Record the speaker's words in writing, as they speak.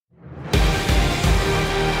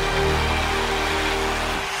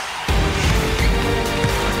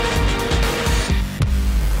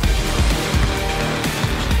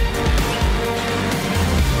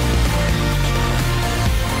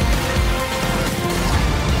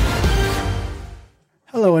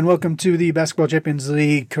and welcome to the Basketball Champions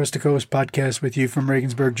League Coast to Coast podcast with you from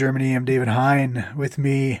Regensburg, Germany. I'm David Hein. With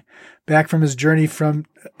me, back from his journey from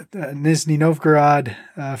Nizhny Novgorod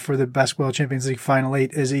for the Basketball Champions League Final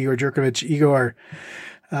 8 is Igor Curkovic. Igor,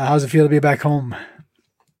 how's it feel to be back home?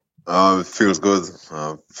 It feels good.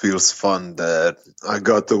 Feels fun that I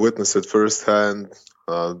got to witness it firsthand.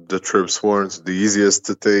 The trips weren't the easiest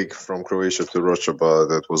to take from Croatia to Russia, but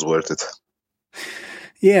it was worth it.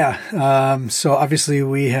 Yeah. So obviously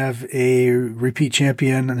we have a repeat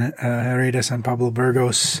champion, Hereda San Pablo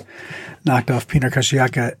Burgos, knocked off Pinar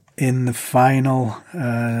Karsiyaka in the final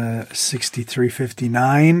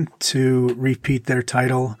 63-59 to repeat their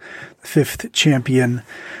title. The fifth champion.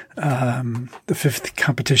 The fifth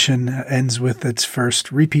competition ends with its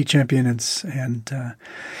first repeat champion.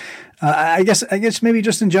 I guess maybe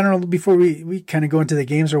just in general, before we kind of go into the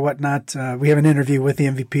games or whatnot, we have an interview with the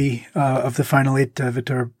MVP of the Final 8,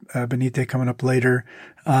 Vitor Benite, coming up later.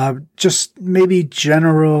 Just maybe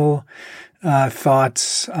general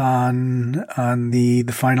thoughts on the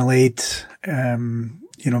Final 8,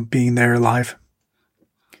 being there live.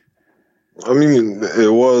 I mean,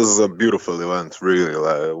 it was a beautiful event,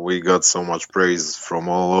 really. We got so much praise from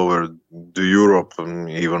all over Europe and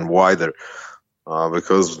even wider.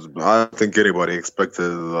 Because I don't think anybody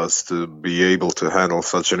expected us to be able to handle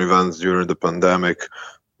such an event during the pandemic.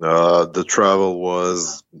 The travel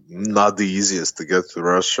was not the easiest to get to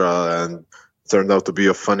Russia, and it turned out to be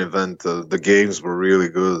a fun event. The games were really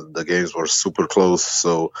good. The games were super close.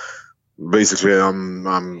 So basically, I'm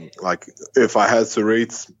like, if I had to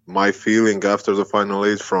rate my feeling after the Final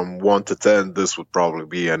 8 from 1 to 10, this would probably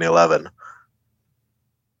be an 11.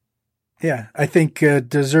 Yeah, I think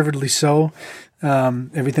deservedly so.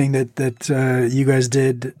 Everything that you guys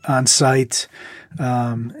did on site,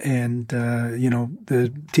 and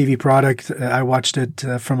the TV product, I watched it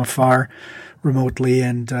from afar, remotely,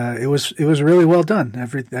 and it was really well done.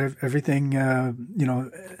 Everything,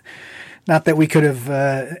 not that we could have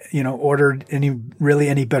ordered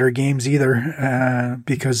any better games either,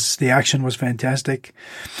 because the action was fantastic.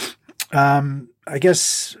 I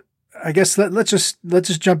guess let's just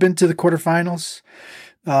jump into the quarterfinals.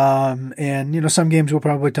 And some games we'll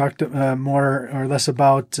probably talk more or less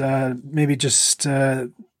about. Maybe just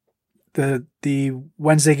the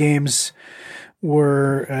Wednesday games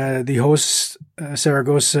were the hosts,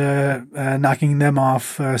 Saragossa, knocking them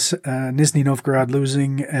off. Nizhny Novgorod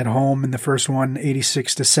losing at home in the first one,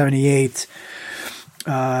 86-78.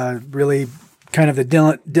 Really, kind of the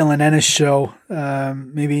Dylan Ennis show.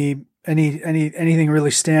 Maybe anything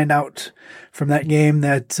really stand out from that game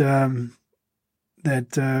that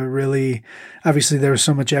really, obviously there was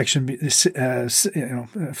so much action,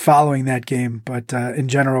 following that game, but in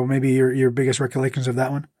general, maybe your biggest recollections of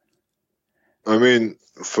that one? I mean,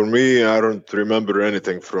 for me, I don't remember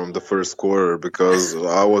anything from the first quarter because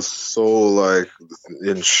I was so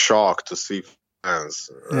in shock to see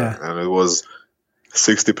fans. Yeah. And it was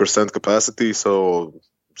 60% capacity, so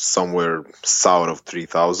somewhere south of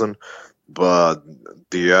 3,000. But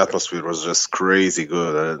the atmosphere was just crazy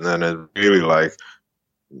good, and it really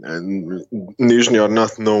and Nizhny are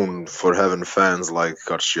not known for having fans like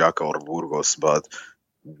Karsiyaka or Burgos, but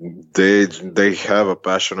they have a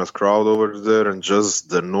passionate crowd over there, and just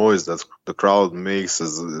the noise that the crowd makes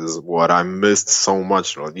is what I missed so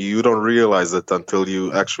much. You don't realize it until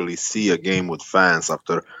you actually see a game with fans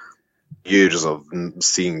after years of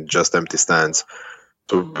seeing just empty stands.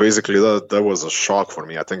 So basically, that was a shock for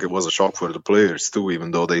me. I think it was a shock for the players too,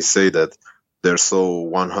 even though they say that they're so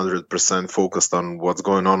 100% focused on what's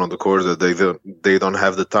going on the court that they don't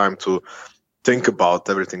have the time to think about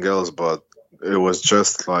everything else. But it was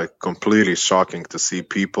just completely shocking to see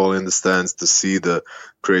people in the stands, to see the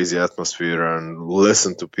crazy atmosphere and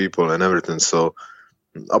listen to people and everything. So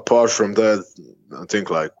apart from that, I think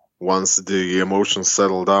once the emotions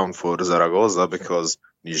settle down for Zaragoza, because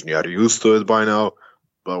Nizhny are used to it by now,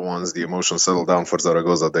 but once the emotions settled down for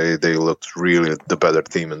Zaragoza, they looked really the better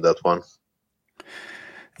team in that one.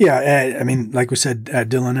 Yeah, I mean, like we said,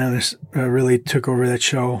 Dylan Ennis really took over that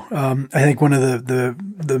show. I think one of the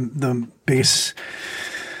biggest,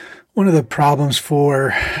 one of the problems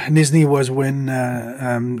for Nizhny was when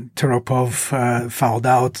Toropov fouled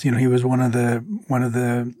out. He was one of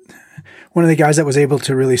the guys that was able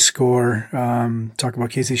to really score. Talk about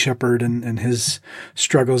Casey Shepard and his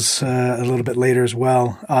struggles a little bit later as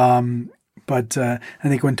well. But I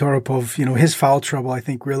think when Toropov, his foul trouble, I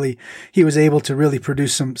think really he was able to really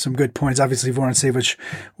produce some good points. Obviously, Vorontsevich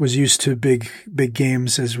was used to big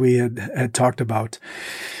games, as we had talked about.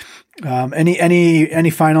 Any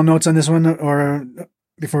final notes on this one, or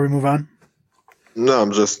before we move on? No,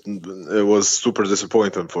 it was super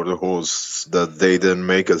disappointing for the hosts that they didn't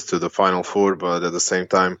make it to the final four, but at the same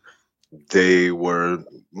time, they were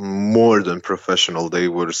more than professional. They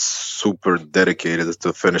were super dedicated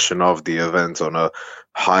to finishing off the event on a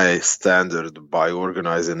high standard by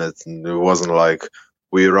organizing it. And it wasn't like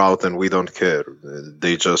we're out and we don't care.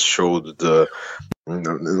 They just showed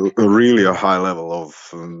really a high level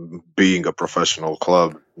of being a professional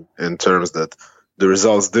club in terms that the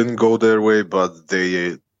results didn't go their way, but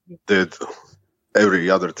they did every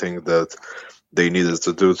other thing that they needed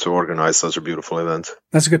to do to organize such a beautiful event.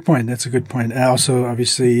 That's a good point. Also,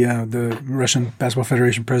 obviously, the Russian Basketball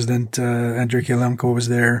Federation president, Andrei Kirilenko, was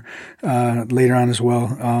there later on as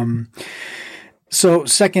well. So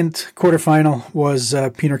second quarterfinal was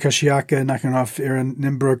Pinar Karsiyaka knocking off Aaron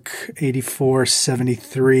Nimbrook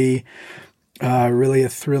 84-73. Really a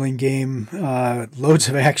thrilling game. Loads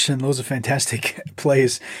of action, loads of fantastic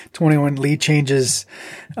plays. 21 lead changes,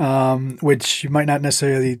 which you might not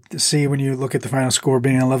necessarily see when you look at the final score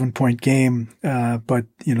being an 11-point game. But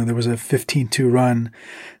there was a 15-2 run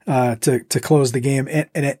to close the game,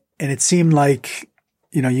 and it seemed like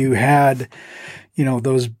you had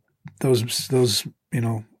those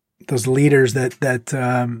leaders that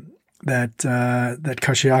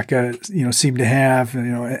Karsiyaka seemed to have,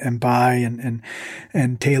 and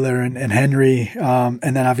and Taylor and Henry, and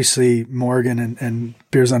then obviously Morgan and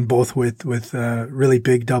Beerzan both with really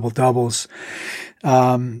big double doubles,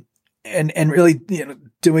 and really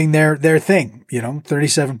doing their thing.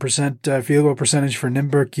 37% field goal percentage for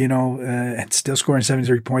Nymburk, and still scoring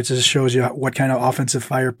 73 points. This shows you what kind of offensive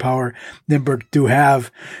firepower Nymburk do have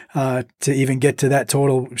to even get to that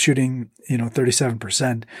total, shooting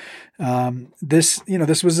 37%. This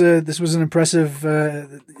was an impressive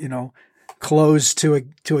close to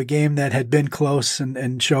a game that had been close,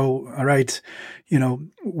 and show, all right, you've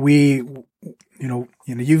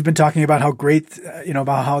been talking about how great,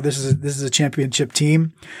 about how this is a championship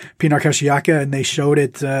team, Pinar Karsiyaka, and they showed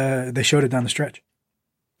it down the stretch.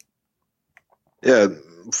 Yeah,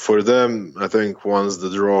 for them, I think once the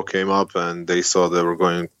draw came up and they saw they were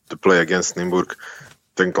going to play against Nymburk,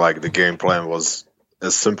 I think the game plan was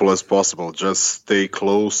as simple as possible. Just stay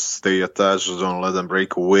close, stay attached, don't let them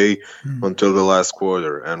break away until the last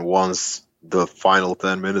quarter. And once the final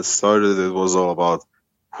 10 minutes started, it was all about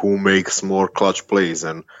who makes more clutch plays.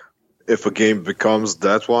 And if a game becomes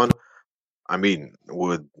that one, I mean,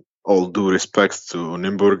 with all due respect to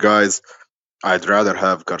Nymburk guys, I'd rather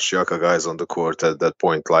have Karsiyaka guys on the court at that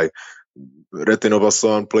point. Like, Retino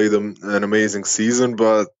Basson played an amazing season,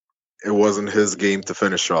 but it wasn't his game to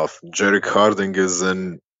finish off. Jarek Harding is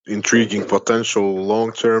an intriguing potential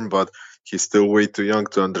long-term, but he's still way too young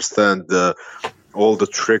to understand all the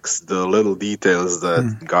tricks, the little details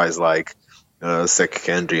that guys like Sek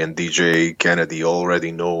Henry and DJ Kennedy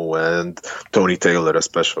already know, and Tony Taylor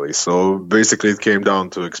especially. So basically it came down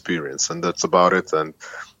to experience, and that's about it. And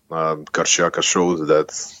Karsiyaka showed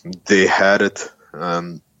that they had it.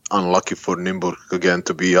 Unlucky for Nymburk again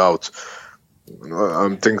to be out.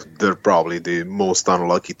 I think they're probably the most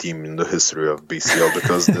unlucky team in the history of BCL,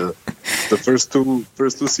 because the first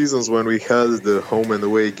two seasons when we had the home and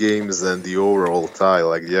away games and the overall tie,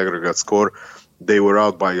 like the aggregate score, they were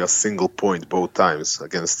out by a single point both times,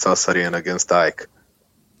 against Sassari and against Ike.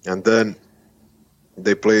 And then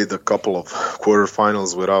they played a couple of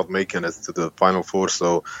quarterfinals without making it to the Final Four,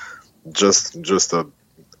 so just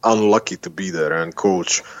unlucky to be there. And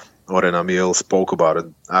coach Oren Amiel spoke about it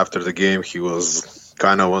after the game. He was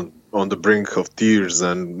kind of on the brink of tears,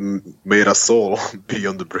 and made us all be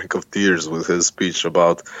on the brink of tears with his speech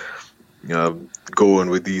about going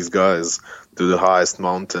with these guys to the highest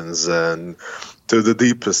mountains and to the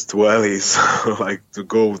deepest valleys, like to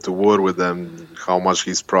go to war with them, how much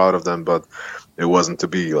he's proud of them, but it wasn't to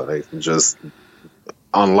be. Like, just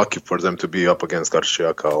unlucky for them to be up against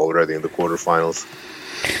Karsiyaka already in the quarterfinals.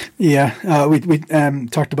 Yeah, we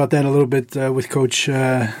talked about that a little bit with Coach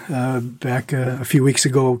back a few weeks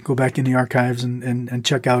ago. Go back in the archives and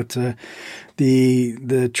check out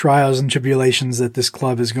the trials and tribulations that this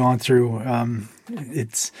club has gone through.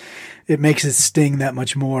 It makes it sting that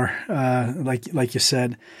much more, like you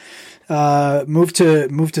said. Move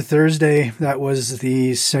to Thursday. That was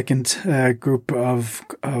the second group of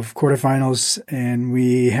quarterfinals, and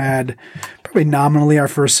we had probably nominally our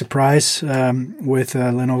first surprise with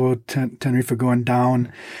Lenovo Tenerife going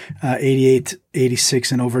down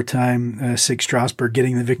 88-86 in overtime. SIG Strasbourg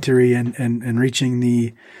getting the victory and reaching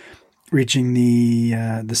the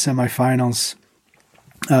semifinals.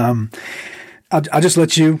 I'll just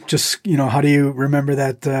let you how do you remember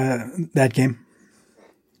that game?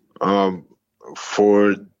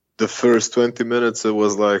 For the first 20 minutes, it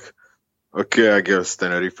was like, okay, I guess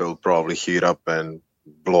Tenerife will probably heat up and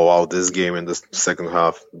blow out this game in the second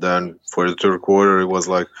half. Then for the third quarter, it was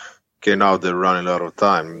like, okay, now they're running out of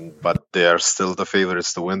time, but they are still the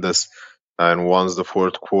favorites to win this. And once the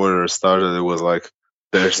fourth quarter started, it was like,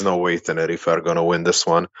 there's no way Tenerife are going to win this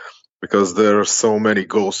one, because there are so many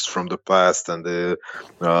ghosts from the past and the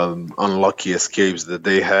unlucky escapes that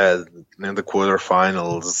they had in the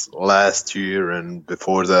quarterfinals last year and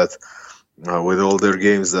before that, with all their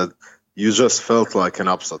games, that you just felt like an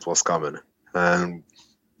upset was coming. And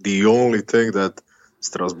the only thing that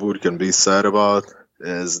Strasbourg can be sad about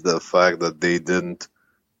is the fact that they didn't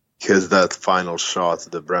hit that final shot,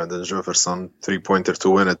 the Brandon Jefferson three-pointer, to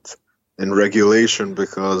win it in regulation,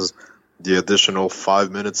 because the additional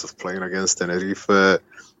 5 minutes of playing against Tenerife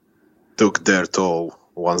took their toll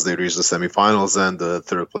once they reached the semifinals and the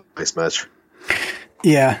third place match.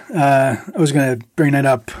 Yeah, I was going to bring that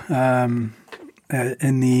up. In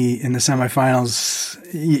the semifinals,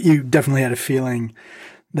 you definitely had a feeling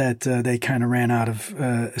that they kind of ran out of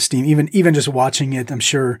steam. Even just watching it, I'm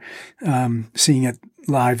sure seeing it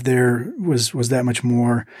live there was that much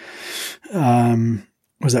more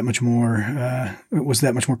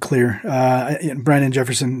clear. Brandon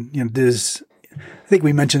Jefferson, did his, I think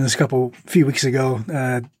we mentioned this few weeks ago,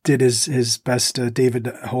 did his best David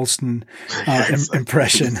Holston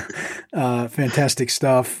impression. Fantastic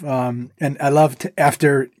stuff. And I loved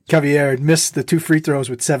after Cavier had missed the 2 free throws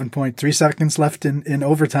with 7.3 seconds left in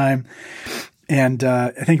overtime. And I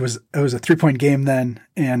think it was a 3-point game then.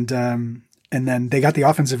 And then they got the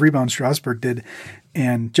offensive rebound, Strasbourg did,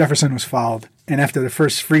 and Jefferson was fouled. And after the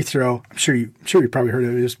first free throw, I'm sure you probably heard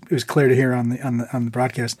it. It was clear to hear on the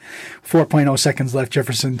broadcast. 4.0 seconds left.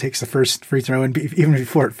 Jefferson takes the first free throw, and even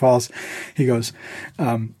before it falls, he goes,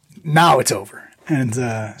 "Now it's over." And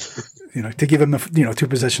to give him the 2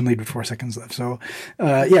 possession lead with 4 seconds left. So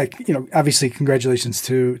obviously congratulations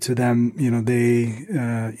to them. They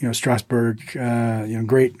Strasbourg,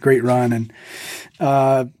 great run, and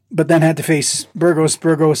but then had to face Burgos.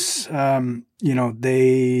 Burgos,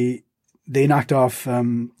 they knocked off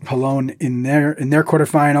Holon in their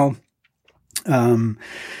quarterfinal.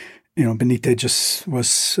 Benite just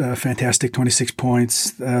was fantastic, 26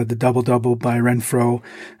 points, the double-double by Renfro,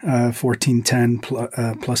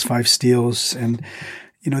 14-10 plus 5 steals. And,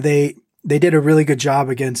 they did a really good job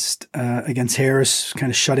against Harris,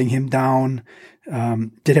 kind of shutting him down.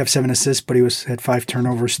 Did have 7 assists, but he had 5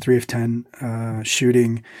 turnovers, 3 of 10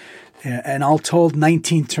 shooting. And all told,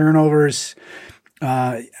 19 turnovers.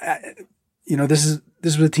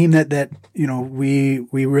 This was a team that we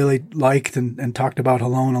really liked and talked about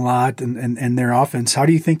Holon a lot and their offense. How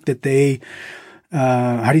do you think that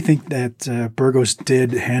Burgos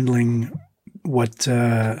did handling what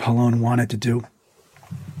Holon wanted to do?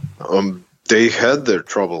 They had their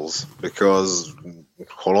troubles because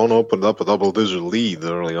Holon opened up a double-digit lead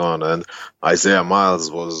early on, and Isaiah Miles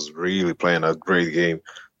was really playing a great game.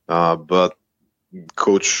 But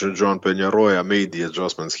Coach John Peñarroya made the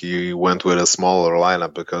adjustments. He went with a smaller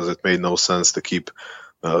lineup because it made no sense to keep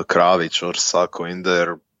Kravic or Sacco in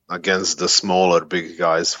there against the smaller big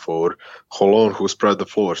guys for Holon, who spread the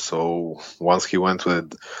floor. So once he went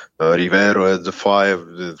with Rivero at the 5,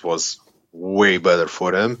 it was way better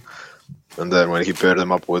for him. And then when he paired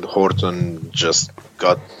him up with Horton, just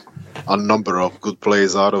got a number of good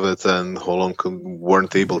plays out of it, and Holon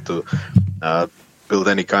weren't able to build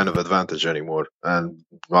any kind of advantage anymore. And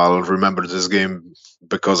I'll remember this game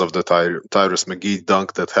because of the Tyrus McGee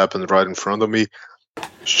dunk that happened right in front of me.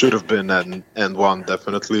 Should have been an end one,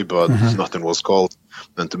 definitely, but nothing was called.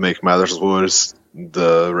 And to make matters worse,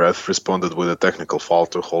 the ref responded with a technical foul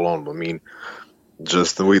to Holon. I mean,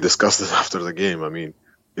 we discussed it after the game. I mean,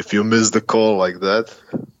 if you miss the call like that,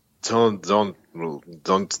 don't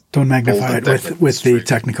magnify it with the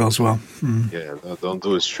technical as well. Yeah, don't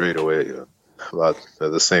do it straight away. But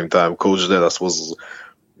at the same time, Coach Dedas was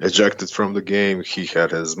ejected from the game. He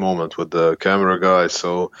had his moment with the camera guy,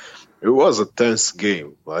 so it was a tense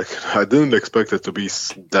game. Like, I didn't expect it to be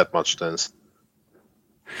that much tense.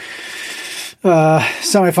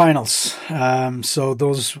 Semifinals. So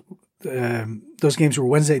those games were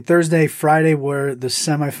Wednesday, Thursday, Friday were the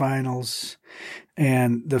semifinals,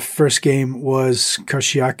 and the first game was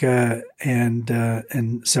Karsiyaka and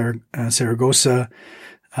Saragossa.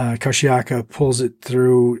 Karsiyaka pulls it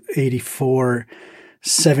through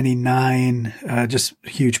 84-79. Just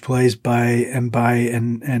huge plays by Mbai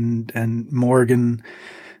and Morgan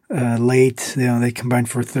late. They combined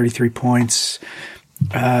for 33 points.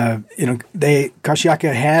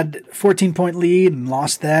 Karsiyaka had 14-point lead and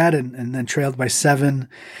lost that, and then trailed by 7.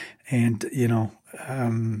 And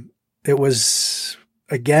it was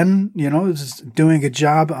again, it was doing a good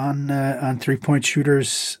job on 3-point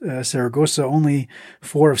shooters. Saragossa only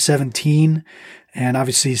 4 of 17, and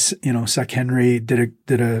obviously, Sek Henry did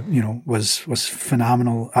a was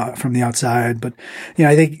phenomenal from the outside. But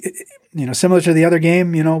I think similar to the other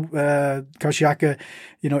game, Karsiyaka,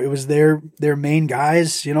 it was their main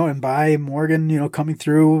guys, and by Morgan, coming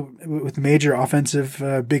through with major offensive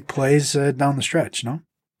big plays down the stretch, no.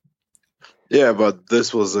 Yeah, but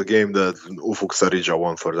this was a game that Ufuk Sarıca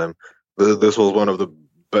won for them. This was one of the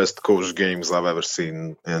best coached games I've ever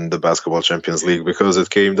seen in the Basketball Champions League, because it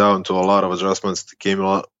came down to a lot of adjustments. It came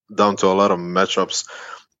down to a lot of matchups.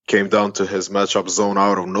 Came down to his matchup zone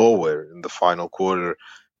out of nowhere in the final quarter.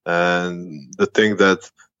 And the thing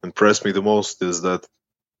that impressed me the most is that,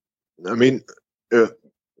 on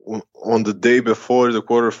the day before the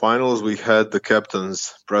quarterfinals, we had the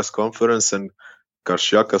captain's press conference, and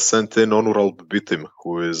Karsiyaka sent in Onur Albitim,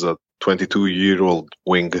 who is a 22-year-old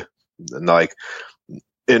wing. Like,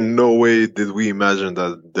 in no way did we imagine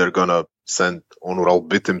that they're gonna send Onur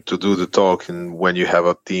Albitim to do the talking when you have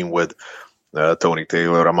a team with Tony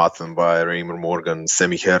Taylor, Amat Mbaye, Raymer Morgan,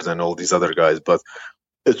 Semi Herda, and all these other guys. But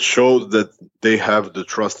it showed that they have the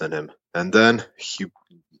trust in him. And then he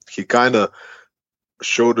kind of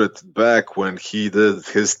showed it back when he did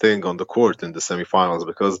his thing on the court in the semifinals,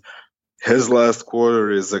 because his last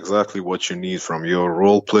quarter is exactly what you need from your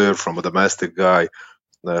role player, from a domestic guy.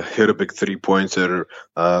 Hit a big 3-pointer,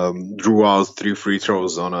 drew out 3 free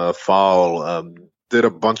throws on a foul, did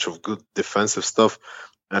a bunch of good defensive stuff.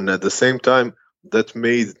 And at the same time, that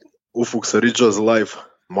made Ufuk Sarıca's life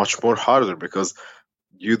much more harder, because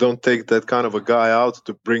you don't take that kind of a guy out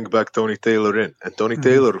to bring back Tony Taylor in. And Tony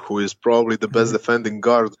Taylor, who is probably the best defending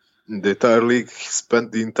guard in the entire league, he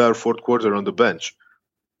spent the entire fourth quarter on the bench.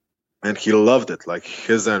 And he loved it. Like,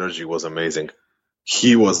 his energy was amazing.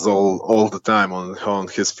 He was all the time on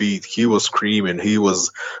his feet. He was screaming. He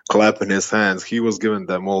was clapping his hands. He was giving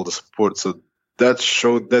them all the support. So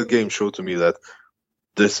that game showed to me that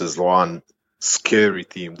this is one scary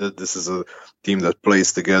team. That this is a team that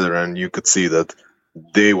plays together, and you could see that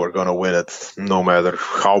they were going to win it no matter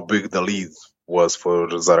how big the lead was for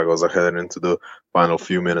Zaragoza heading into the final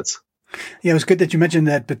few minutes. Yeah, it was good that you mentioned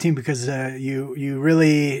that, Betim, because you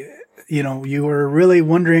really... you were really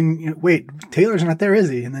wondering, wait, Taylor's not there, is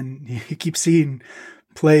he? And then you keep seeing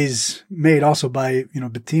plays made also by,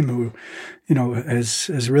 Betim, who,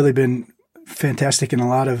 has really been fantastic in a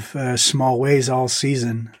lot of small ways all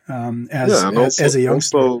season as a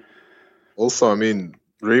youngster. Also,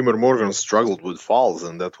 Raymer Morgan struggled with fouls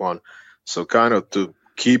in that one. So kind of to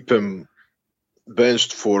keep him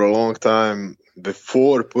benched for a long time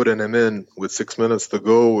before putting him in with 6 minutes to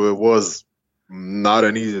go, it was not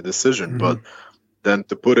an easy decision. But then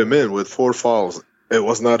to put him in with 4 fouls, it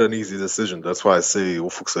was not an easy decision. That's why I say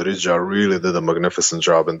Ufuk Sarıca really did a magnificent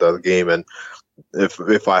job in that game. And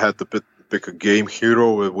if I had to pick a game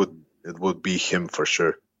hero, it would be him for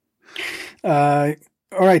sure.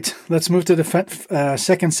 All right, let's move to the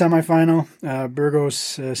second semifinal.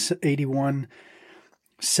 Burgos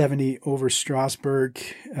 81-70 over Strasbourg.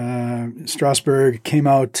 Strasbourg came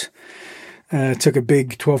out, took a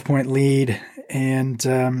big 12-point lead, and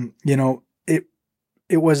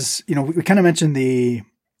it was, we kind of mentioned the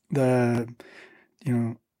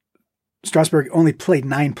Strasbourg only played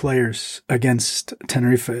 9 players against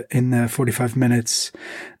Tenerife in the 45 minutes.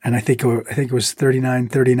 And I think it was 39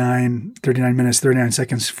 minutes, 39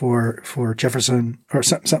 seconds for Jefferson or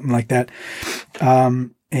something like that.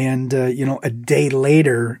 A day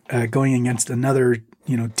later, going against another,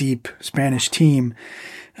 deep Spanish team,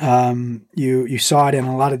 you saw it in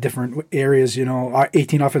a lot of different areas,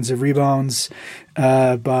 18 offensive rebounds,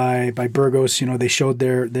 by Burgos, they showed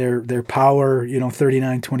their power,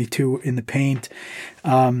 39-22 in the paint.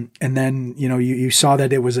 And then, you saw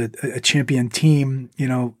that it was a champion team.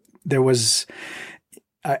 There was,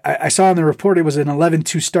 I saw in the report, it was an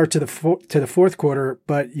 11-2 start to the fourth quarter,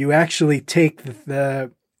 but you actually take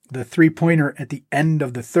the 3-pointer at the end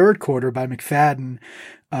of the third quarter by McFadden.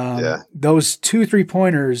 Those 2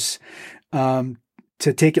 3-pointers,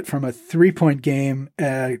 to take it from a 3-point game,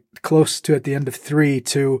 close to at the end of 3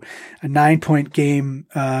 to a 9-point game,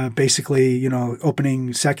 basically,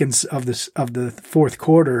 opening seconds of the fourth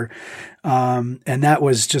quarter. And that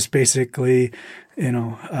was just basically,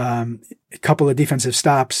 a couple of defensive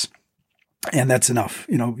stops, and that's enough.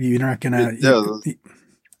 You're not going to.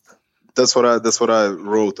 That's what I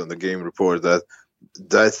wrote in the game report, that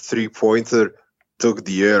 3-pointer took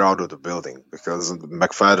the air out of the building, because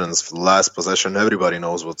McFadden's last possession, everybody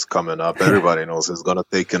knows what's coming up. Everybody knows he's going to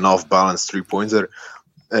take an off-balance 3-pointer,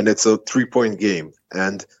 and it's a 3-point game.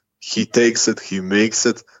 And he takes it, he makes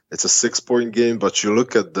it. It's a 6-point game, but you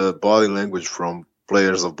look at the body language from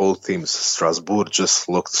players of both teams. Strasbourg just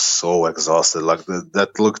looked so exhausted. Like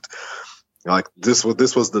that looked like this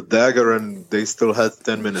was the dagger, and they still had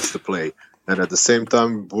 10 minutes to play. And at the same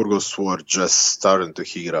time, Burgos were just starting to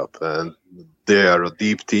heat up, and they are a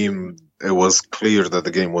deep team. It was clear that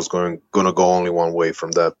the game was going to go only one way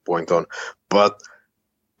from that point on. But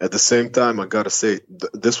at the same time, I gotta say,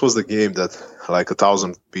 this was the game that like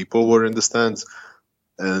 1,000 people were in the stands,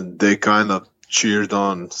 and they kind of cheered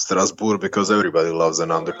on Strasbourg because everybody loves an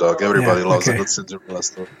underdog. Everybody loves a good Cinderella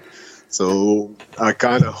story. So I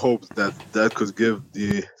kind of hoped that could give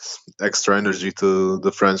the extra energy to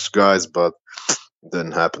the French guys, but it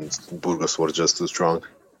didn't happen. Burgos were just too strong.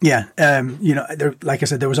 Yeah, like I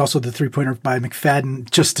said, there was also the 3-pointer by McFadden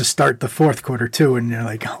just to start the fourth quarter too, and you're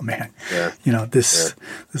like, oh man, this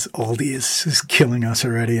oldie is killing us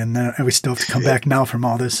already, and we still have to come back now from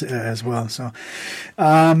all this as well. So,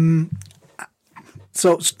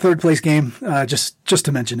 so third place game, just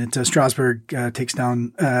to mention it, Strasbourg takes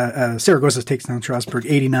down Saragossa takes down Strasbourg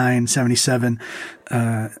 89-77.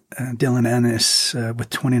 Dylan Ennis with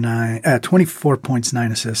 24 points,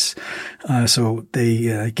 9 assists. So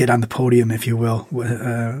they get on the podium, if you will, with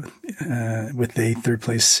a third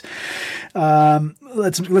place.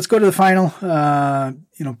 Let's go to the final.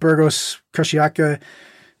 Burgos Karsiyaka.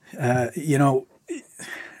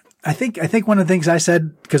 I think one of the things I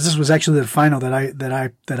said, because this was actually the final that I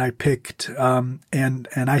picked, and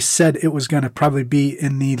I said it was going to probably be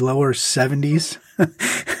in the lower 70s,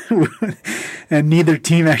 and neither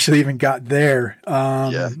team actually even got there.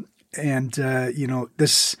 And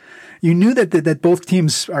this, you knew that both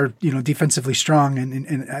teams are defensively strong,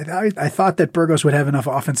 and I thought that Burgos would have enough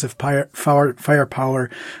offensive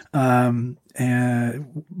firepower,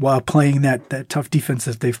 while playing that tough defense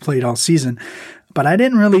that they've played all season. But I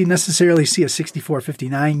didn't really necessarily see a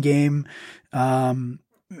 64-59 game.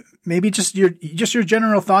 Maybe just your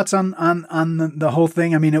general thoughts on the whole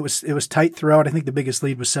thing. I mean, it was tight throughout. I think the biggest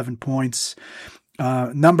lead was 7 points.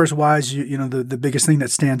 Numbers wise, the biggest thing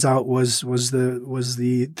that stands out was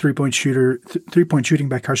the 3-point shooting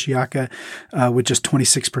by Karsiyaka, with just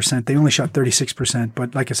 26%. They only shot 36%,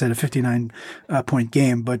 but like I said, a 59 point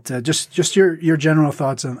game. But just your general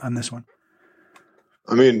thoughts on this one.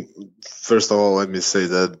 I mean, first of all, let me say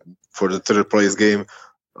that for the third place game,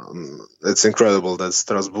 it's incredible that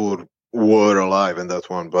Strasbourg were alive in that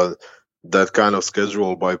one, but that kind of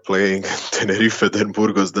schedule by playing Tenerife, then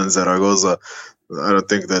Burgos, then Zaragoza, I don't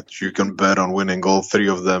think that you can bet on winning all three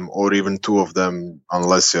of them or even two of them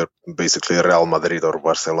unless you're basically Real Madrid or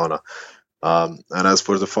Barcelona. And as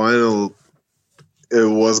for the final, it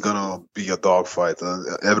was going to be a dogfight.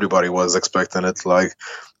 Everybody was expecting it. Like,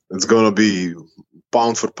 it's going to be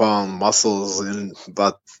pound for pound, muscles,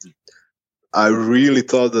 but I really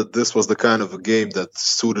thought that this was the kind of a game that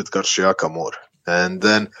suited Karsiyaka more. And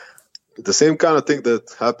then the same kind of thing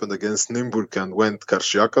that happened against Nymburk and went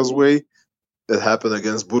Karsiyaka's way, it happened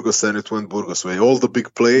against Burgos and it went Burgos' way. All the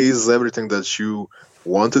big plays, everything that you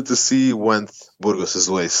wanted to see went Burgos'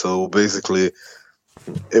 way. So basically,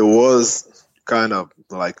 it was kind of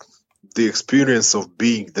like the experience of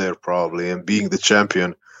being there probably and being the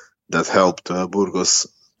champion that helped Burgos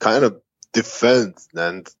kind of defend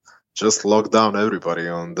and just lock down everybody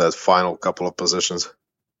on that final couple of positions.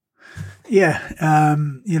 Yeah,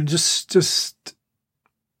 just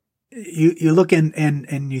you look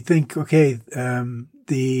and you think, okay,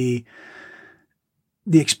 the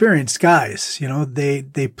experienced guys,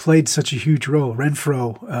 they played such a huge role.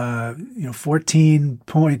 Renfro, 14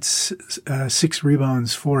 points, 6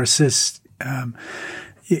 rebounds, 4 assists.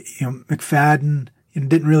 McFadden,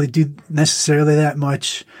 didn't really do necessarily that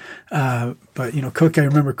much. But, Cook, I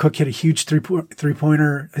remember Cook hit a huge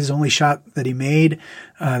three-pointer, his only shot that he made.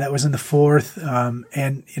 That was in the fourth.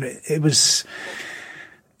 And, it was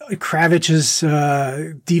Kravic's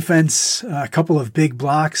defense, a couple of big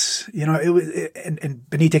blocks. And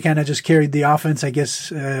Benite kind of just carried the offense, I guess,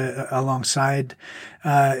 alongside.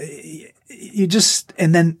 You just,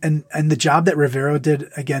 and the job that Rivero did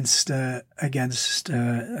against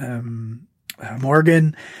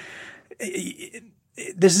Morgan.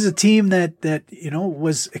 This is a team that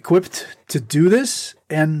was equipped to do this,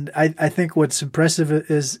 and I think what's impressive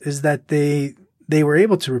is that they were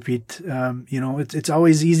able to repeat. It's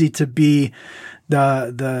always easy to be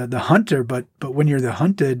the hunter, but when you're the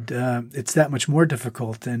hunted, it's that much more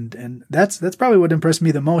difficult, and that's probably what impressed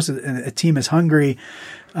me the most. A team is hungry.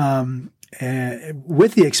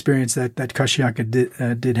 With the experience that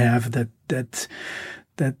Karsiyaka did have,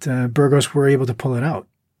 that Burgos were able to pull it out.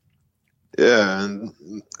 Yeah, and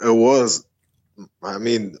it was, I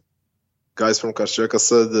mean, guys from Karsiyaka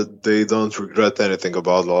said that they don't regret anything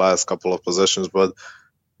about the last couple of possessions, but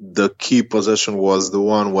the key possession was the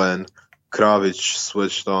one when Kravic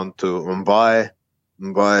switched on to Mbaye.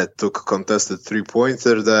 Mbaye took a contested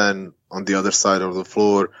three-pointer, then on the other side of the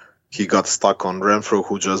floor, he got stuck on Renfro,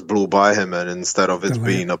 who just blew by him, and instead of it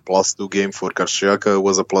being a +2 game for Karsiyaka, it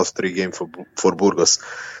was a +3 game for Burgos.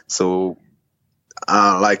 So,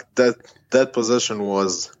 that possession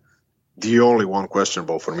was the only one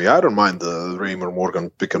questionable for me. I don't mind the Raymer Morgan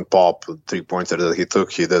pick and pop three-pointer that he took.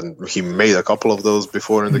 He made a couple of those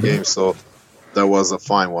before in the game, so that was a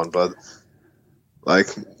fine one. But I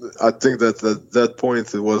think that at that point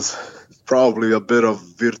it was probably a bit of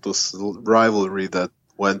Virtus rivalry that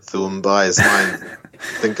went through Mbaye's mind.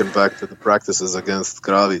 Thinking back to the practices against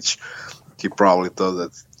Kravic, he probably thought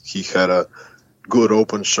that he had a good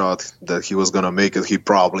open shot, that he was going to make it. He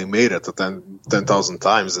probably made it 10,000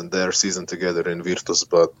 times in their season together in Virtus,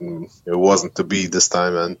 but it wasn't to be this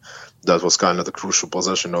time, and that was kind of the crucial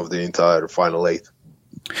possession of the entire Final 8.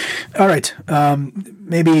 All right.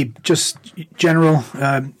 Maybe just general,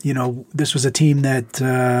 this was a team that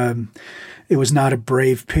it was not a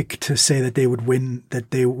brave pick to say that they would win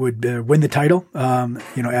the title.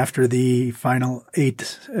 After the Final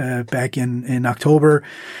 8 back in October,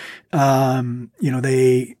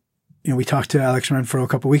 we talked to Alex Renfro a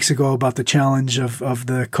couple of weeks ago about the challenge of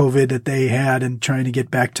the COVID that they had and trying to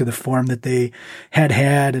get back to the form that they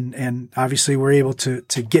had, and obviously we're able to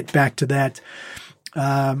get back to that.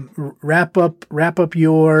 Wrap up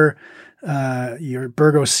your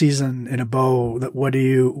Burgos season in a bow. What do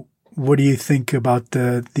you think about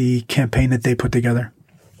the campaign that they put together?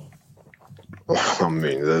 I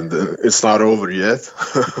mean, it's not over yet,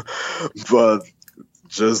 but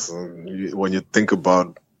just when you think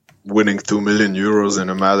about winning 2 million euros in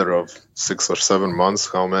a matter of 6 or 7 months,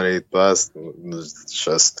 how many it passed, it's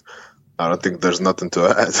just, I don't think there's nothing to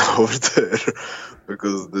add over there,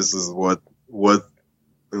 because this is what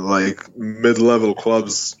like mid-level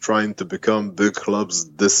clubs trying to become big clubs,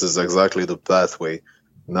 this is exactly the pathway.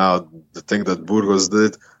 Now, the thing that Burgos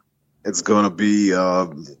did, it's going to be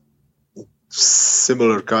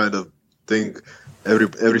similar kind of thing.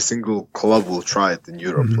 Every single club will try it in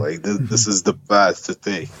Europe. This is the path to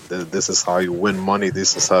take. This is how you win money.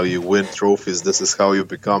 This is how you win trophies. This is how you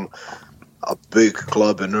become a big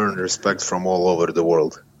club and earn respect from all over the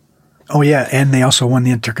world. Oh yeah, and they also won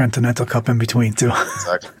the Intercontinental Cup in between too.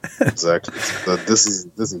 Exactly. But this is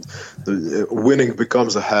winning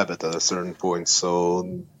becomes a habit at a certain point.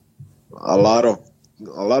 So a lot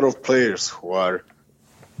of players who are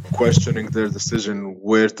questioning their decision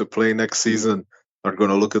where to play next season are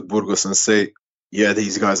going to look at Burgos and say, yeah,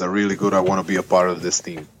 these guys are really good. I want to be a part of this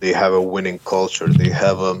team. They have a winning culture. They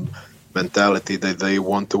have a mentality that they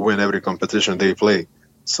want to win every competition they play.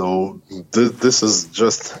 So this is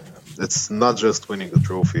just, it's not just winning a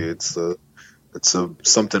trophy. It's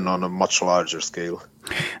something on a much larger scale.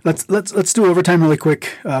 Let's do overtime really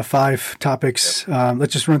quick. 5 topics. Yep.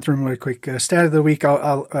 Let's just run through them really quick. Stat of the week.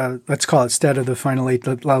 I'll let's call it stat of the Final 8.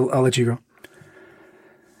 I'll let you go.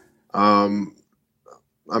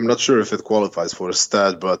 I'm not sure if it qualifies for a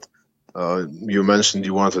stat, but you mentioned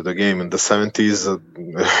you wanted a game in the 70s.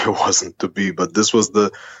 It wasn't to be, but this was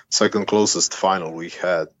the second closest final we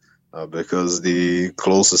had, because the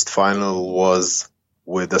closest final was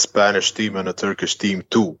with a Spanish team and a Turkish team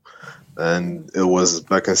too. And it was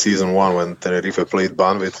back in season 1 when Tenerife played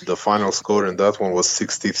Banvit. The final score in that one was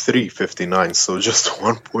 63-59. So just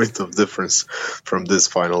 1 point of difference from this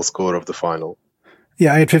final score of the final.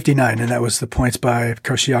 Yeah, I had 59, and that was the points by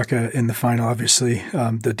Karsiyaka in the final. Obviously,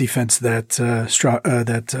 the defense that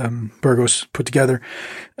Burgos put together.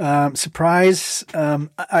 Surprise!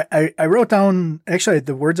 I wrote down. Actually,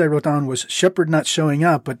 the words I wrote down was Shepard not showing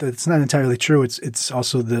up, but that's not entirely true. It's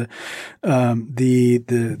also the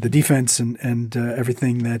defense and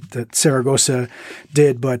everything that Saragossa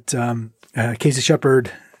did. But Casey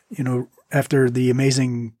Shepard, after the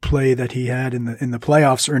amazing play that he had in the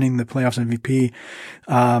playoffs, earning the playoffs MVP,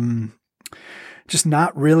 just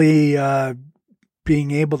not really not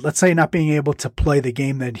being able to play the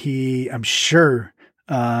game that he, I'm sure,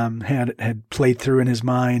 had played through in his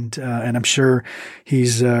mind, and I'm sure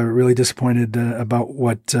he's really disappointed about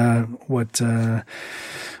what went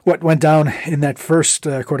down in that first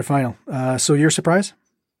quarterfinal. So your surprise?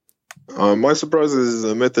 My surprise is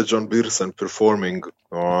Mete John Birsen performing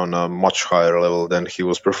on a much higher level than he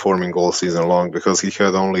was performing all season long, because he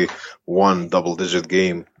had only one double-digit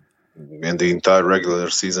game in the entire regular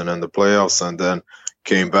season and the playoffs, and then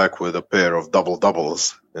came back with a pair of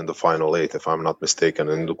double-doubles in the Final 8, if I'm not mistaken,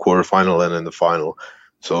 in the quarterfinal and in the final.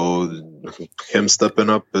 So him stepping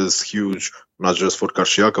up is huge, not just for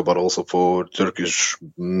Karsiyaka, but also for Turkish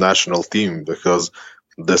national team, because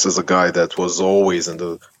this is a guy that was always in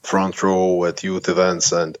the front row at youth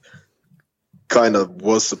events and kind of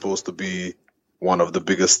was supposed to be one of the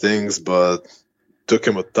biggest things, but took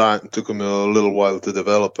him a little while to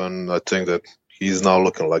develop, and I think that he's now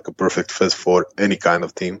looking like a perfect fit for any kind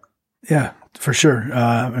of team. Yeah, for sure.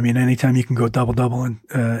 I mean, anytime you can go double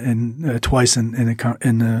and twice in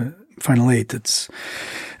the final 8, it's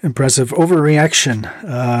impressive.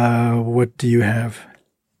 Overreaction. What do you have?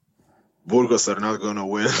 Burgos are not going to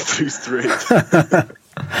win 3 straight.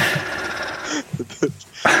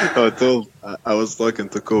 I was talking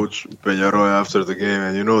to Coach Peñarol after the game,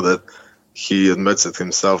 and you know that he admits it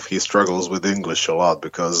himself. He struggles with English a lot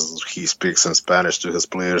because he speaks in Spanish to his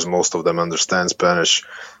players. Most of them understand Spanish.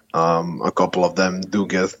 A couple of them do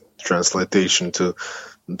get translation to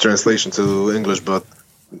English, but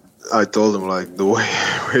I told him, like, the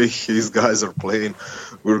way these guys are playing,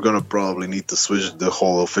 we're gonna probably need to switch the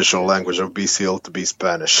whole official language of BCL to be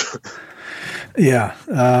Spanish. Yeah.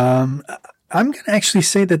 I'm going to actually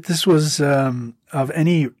say that this was of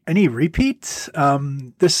any repeat.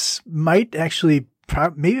 This might actually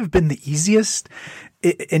maybe have been the easiest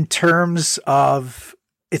in terms of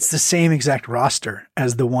it's the same exact roster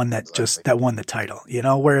as the one that that won the title.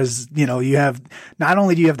 Whereas you have not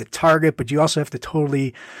only do you have the target, but you also have to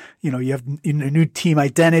totally, you have a new team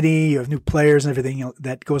identity, you have new players and everything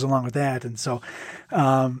that goes along with that. And so,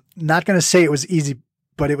 not going to say it was easy,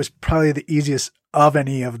 but it was probably the easiest of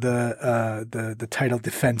any of the title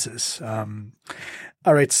defenses.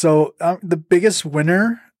 All right. So, the biggest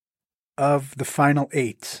winner of the final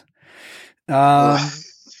 8, and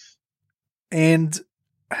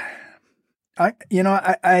I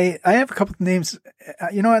have a couple of names,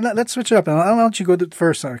 let's switch it up, and I'll let you go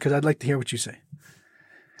first, because I'd like to hear what you say.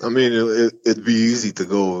 I mean, it'd be easy to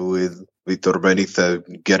go with Vitor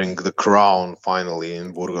Benite getting the crown finally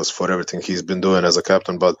in Burgos for everything he's been doing as a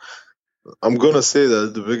captain, but I'm going to say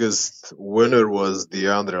that the biggest winner was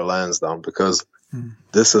DeAndre Lansdowne, because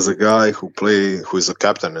this is a guy who is a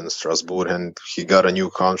captain in Strasbourg, and he got a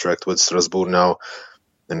new contract with Strasbourg now.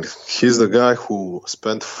 And he's the guy who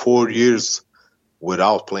spent 4 years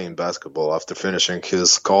without playing basketball after finishing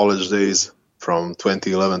his college days from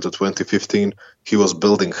 2011 to 2015. He was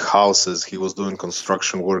building houses. He was doing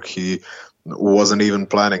construction work. He wasn't even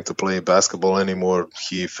planning to play basketball anymore.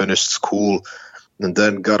 He finished school and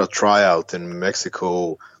then got a tryout in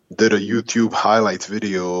Mexico, did a YouTube highlight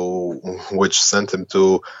video, which sent him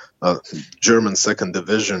to German second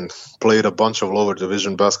division, played a bunch of lower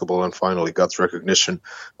division basketball, and finally got recognition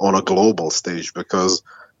on a global stage, because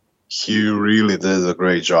he really did a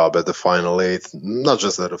great job at the final 8, not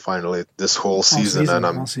just at the final 8, this whole season.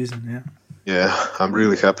 All season, yeah, I'm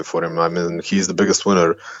really happy for him. I mean, he's the biggest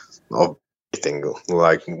winner of anything.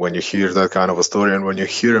 Like, when you hear that kind of a story and when you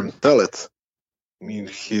hear him tell it, I mean,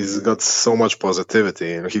 he's got so much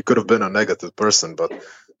positivity. And he could have been a negative person, but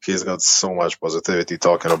he's got so much positivity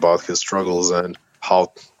talking about his struggles and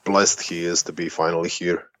how blessed he is to be finally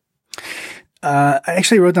here. I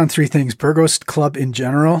actually wrote down 3 things. Burgos club in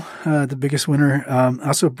general, the biggest winner. I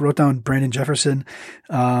also wrote down Brandon Jefferson.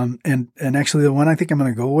 And actually the one I think I'm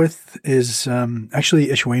going to go with is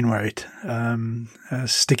actually Ish Wainwright,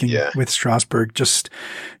 sticking with Strasbourg. Just,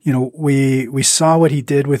 we saw what he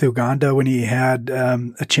did with Uganda when he had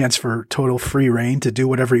a chance for total free reign to do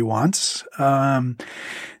whatever he wants.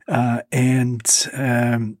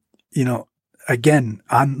 Again,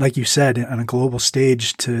 like you said, on a global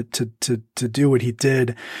stage to do what he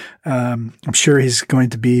did, I'm sure he's going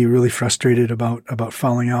to be really frustrated about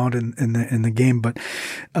falling out in the game. But,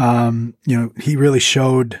 he really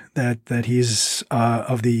showed that he's,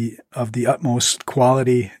 of the utmost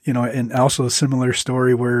quality, and also a similar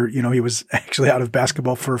story where, he was actually out of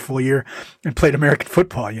basketball for a full year and played American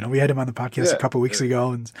football. We had him on the podcast a couple of weeks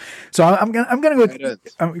ago. And so I'm going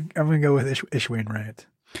to go with Ish Wainwright.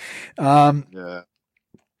 And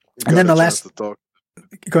then the last talk.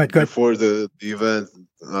 Go ahead. Before the event,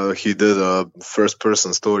 he did a first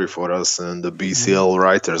person story for us in the BCL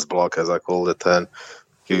writers block, as I call it, and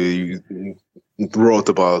he wrote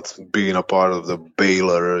about being a part of the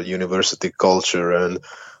Baylor University culture and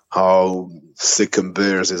how sick and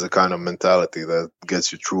bears is a kind of mentality that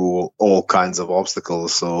gets you through all kinds of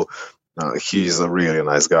obstacles. So he's a really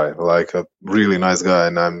nice guy,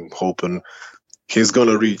 and I'm hoping he's going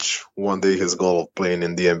to reach one day his goal of playing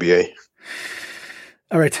in the NBA.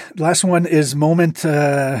 All right. Last one is moment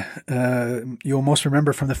you'll most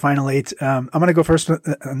remember from the Final Eight. I'm going to go first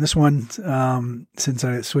on this one since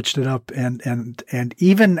I switched it up. And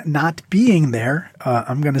even not being there,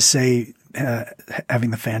 I'm going to say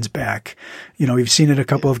having the fans back. You know, we've seen it a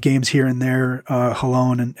couple of games here and there,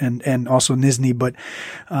 Cologne and also Nizhny, but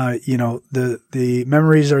you know, the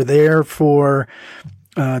memories are there for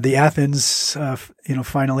the Athens,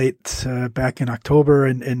 Final Eight back in October,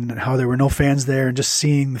 and how there were no fans there, and just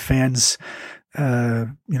seeing the fans,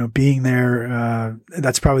 being there.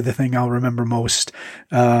 That's probably the thing I'll remember most.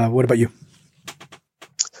 What about you?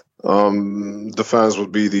 The fans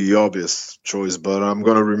would be the obvious choice, but I'm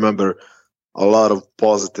gonna remember a lot of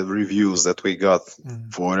positive reviews that we got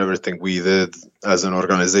for everything we did as an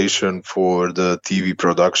organization, for the TV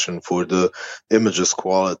production, for the images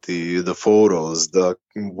quality, the photos, the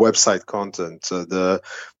website content, the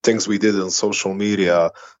things we did on social media. I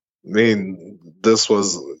mean,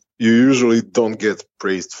 you usually don't get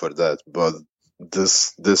praised for that, but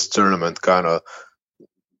this tournament kind of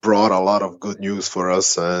brought a lot of good news for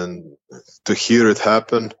us, and to hear it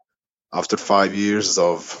happen after 5 years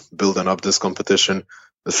of building up this competition,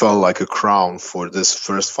 it felt like a crown for this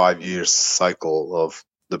first 5 years cycle of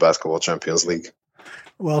the Basketball Champions League.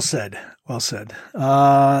 Well said. Well said.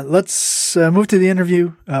 Let's move to the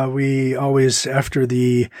interview. We always, after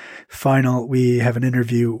the final, we have an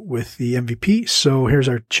interview with the MVP. So here's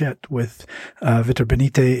our chat with Vitor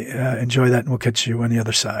Benite. Enjoy that, and we'll catch you on the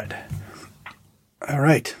other side. All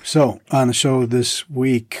right. So on the show this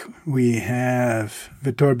week, we have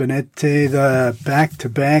Vitor Benite, the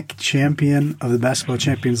back-to-back champion of the Basketball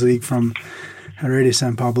Champions League from Hereda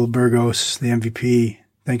San Pablo Burgos, the MVP.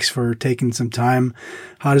 Thanks for taking some time.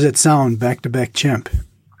 How does it sound, back-to-back champ?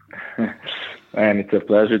 Man, it's a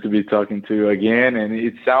pleasure to be talking to you again. And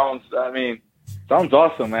it sounds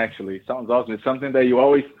awesome, actually. Sounds awesome. It's something that you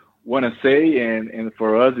always want to say. And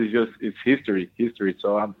for us, it's history.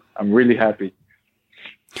 So I'm really happy.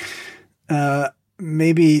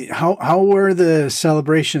 Maybe how were the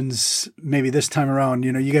celebrations maybe this time around?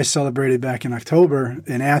 You know, you guys celebrated back in October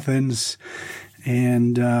in Athens,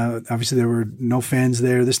 and obviously there were no fans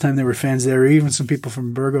there. This time there were fans there, even some people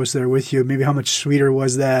from Burgos there with you. Maybe how much sweeter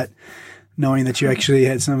was that, knowing that you actually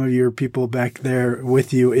had some of your people back there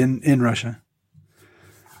with you in Russia?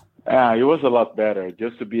 It was a lot better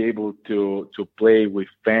just to be able to play with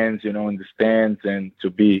fans, in the stands, and to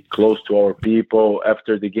be close to our people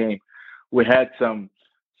after the game. We had some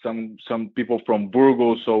people from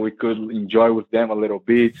Burgos, so we could enjoy with them a little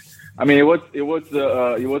bit. I mean, it was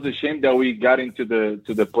a shame that we got into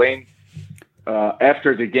the plane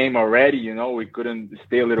after the game already. We couldn't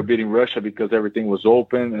stay a little bit in Russia because everything was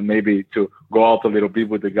open, and maybe to go out a little bit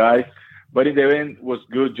with the guys. But in the end, it was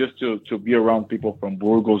good just to be around people from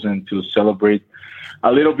Burgos and to celebrate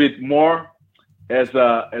a little bit more as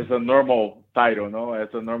a normal title, as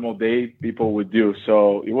a normal day people would do.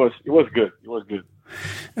 So it was good. It was good.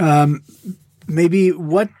 Maybe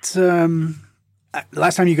what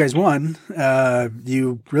last time you guys won,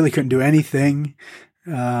 you really couldn't do anything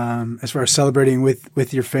as far as celebrating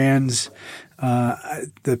with your fans.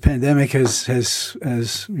 The pandemic has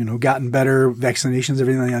gotten better, vaccinations,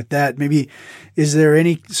 everything like that. Maybe is there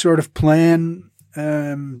any sort of plan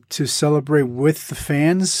to celebrate with the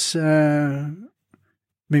fans?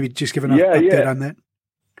 Maybe just give an update on that.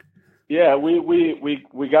 Yeah,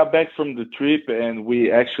 we got back from the trip, and we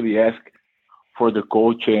actually asked for the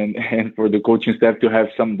coach and for the coaching staff to have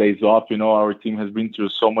some days off. Our team has been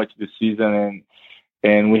through so much this season,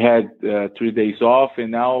 and we had 3 days off,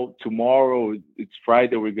 and now tomorrow, it's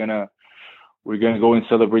Friday, we're gonna go and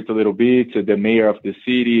celebrate a little bit. The mayor of the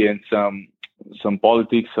city and some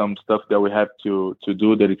politics, some stuff that we have to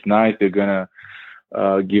do that is nice. They're gonna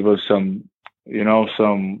give us some,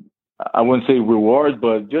 I wouldn't say reward,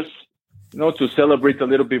 but just to celebrate a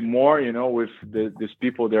little bit more, with these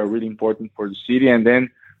people that are really important for the city, and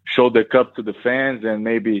then show the cup to the fans, and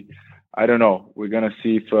maybe, I don't know, we're gonna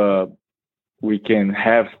see if we can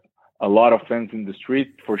have a lot of fans in the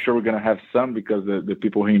street. For sure, we're going to have some because the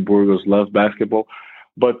people here in Burgos love basketball.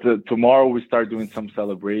 But tomorrow we start doing some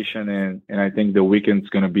celebration, and I think the weekend's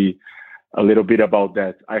going to be a little bit about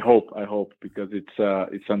that. I hope, because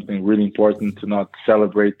it's something really important to not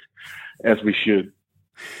celebrate as we should.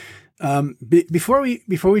 Before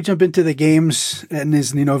we jump into the games at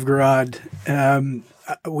Nizhny Novgorod,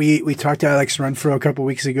 we talked to Alex Renfro a couple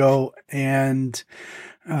weeks ago, and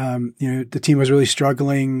The team was really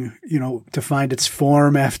struggling, to find its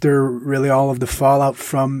form after really all of the fallout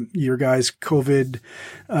from your guys' COVID,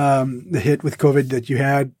 the hit with COVID that you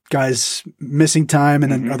had, guys missing time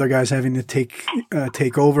and then other guys having to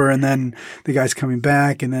take over, and then the guys coming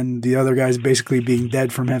back, and then the other guys basically being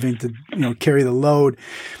dead from having to, carry the load.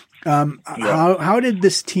 How did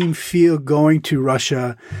this team feel going to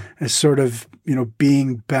Russia as sort of,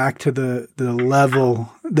 being back to the level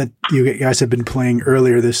that you guys have been playing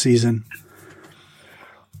earlier this season?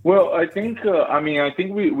 Well, I think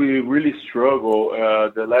we really struggle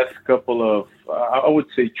the last couple of, I would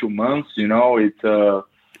say 2 months.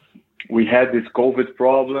 We had this COVID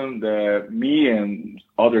problem that me and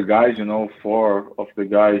other guys, 4 of the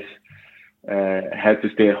guys had to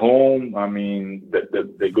stay at home. I mean,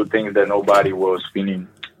 the good thing is that nobody was feeling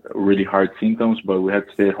really hard symptoms, but we had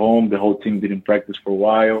to stay at home. The whole team didn't practice for a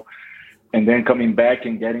while. And then coming back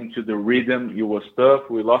and getting to the rhythm, it was tough.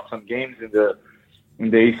 We lost some games in the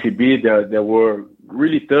ACB that were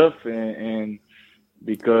really tough, and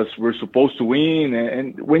because we're supposed to win.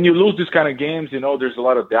 And when you lose these kind of games, there's a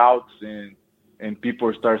lot of doubts, and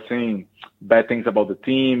people start saying bad things about the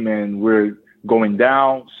team, and we're going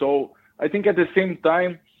down. So I think at the same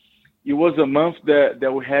time, it was a month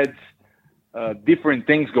that we had different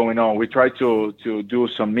things going on. We tried to do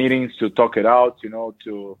some meetings to talk it out,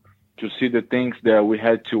 to see the things that we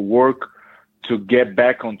had to work to get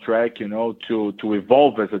back on track, to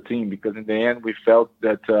evolve as a team, because in the end we felt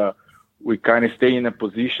that we kind of stay in a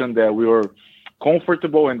position that we were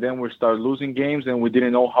comfortable, and then we start losing games and we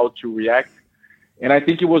didn't know how to react. And I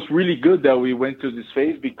think it was really good that we went to this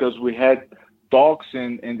phase, because we had talks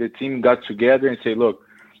and the team got together and say, look,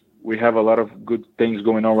 we have a lot of good things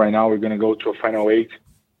going on right now. We're going to go to a Final 8,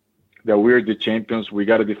 that we're the champions. We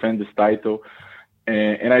got to defend this title.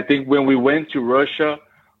 And I think when we went to Russia,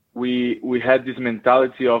 we had this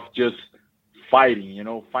mentality of just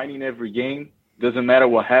fighting, fighting every game. Doesn't matter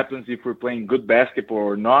what happens, if we're playing good basketball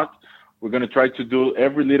or not. We're going to try to do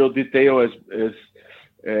every little detail as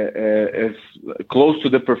close to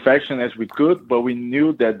the perfection as we could, but we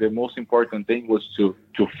knew that the most important thing was to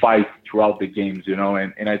fight throughout the games,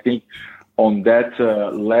 and I think on that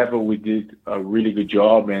level we did a really good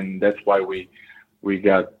job, and that's why we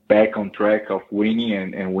got back on track of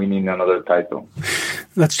winning and winning another title.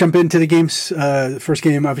 Let's jump into the games. The first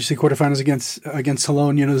game, obviously, quarterfinals against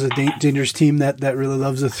Cologne. There's a dangerous team that really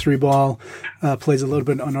loves the 3-ball, plays a little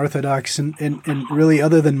bit unorthodox, and really,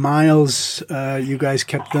 other than Miles, you guys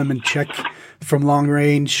kept them in check from long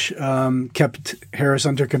range, kept Harris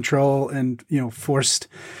under control, and forced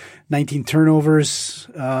 19 turnovers.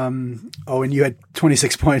 And you had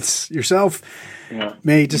 26 points yourself. Yeah.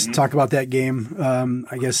 May just talk about that game.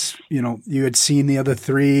 I guess, you had seen the other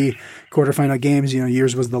 3 quarterfinal games,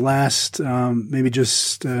 yours was the last. Maybe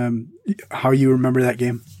just how you remember that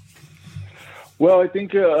game. Well, I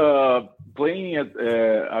think playing at,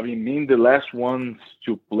 being the last ones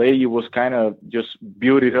to play, it was kind of just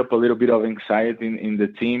build it up a little bit of anxiety in the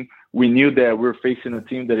team. We knew that we're facing a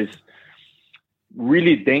team that is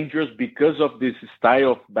really dangerous because of this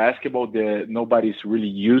style of basketball that nobody's really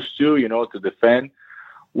used to, to defend.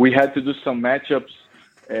 We had to do some matchups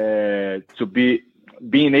to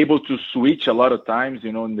being able to switch a lot of times,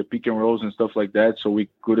 in the pick and rolls and stuff like that. So we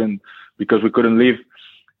couldn't leave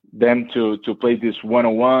them to play this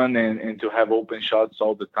one-on-one and to have open shots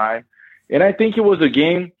all the time. And I think it was a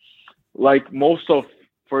game like most of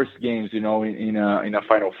first games, in a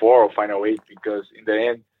Final 4 or Final 8, because in the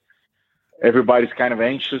end, everybody's kind of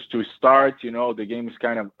anxious to start. The game is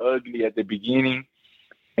kind of ugly at the beginning,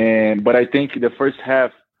 but I think the first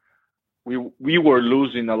half we were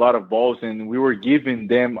losing a lot of balls, and we were giving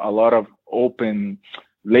them a lot of open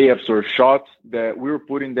layups or shots that we were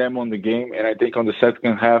putting them on the game. And I think on the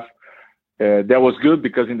second half that was good,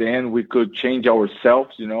 because in the end we could change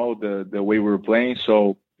ourselves, the way we were playing.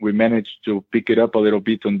 So we managed to pick it up a little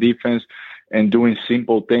bit on defense and doing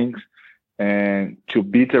simple things and to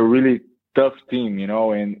beat a really tough team,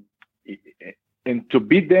 and to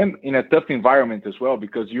beat them in a tough environment as well,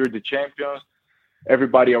 because you're the champions.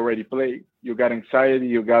 Everybody already played. You got anxiety,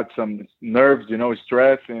 you got some nerves,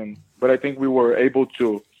 stress, but I think we were able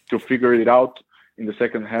to figure it out in the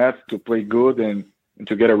second half, to play good and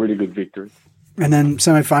to get a really good victory. And then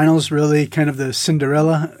semifinals, really kind of the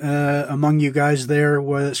Cinderella among you guys there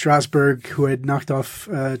was Strasbourg, who had knocked off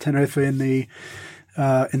Tenerife in the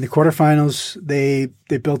quarterfinals. They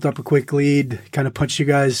built up a quick lead, kind of punched you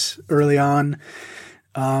guys early on,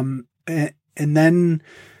 and then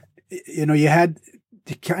you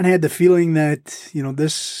kind of had the feeling that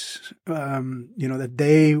this that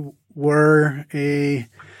they were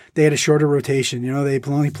they had a shorter rotation. You know, they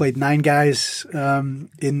only played 9 guys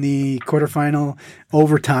in the quarterfinal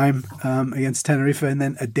overtime against Tenerife, and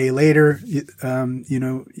then a day later, you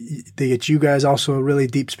know, they get you guys, also a really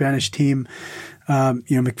deep Spanish team. You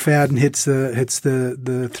know, McFadden hits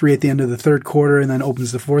the 3 at the end of the third quarter, and then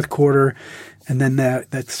opens the fourth quarter, and then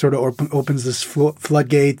that sort of opens this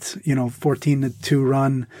floodgate. You know, 14-2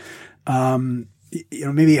 run. You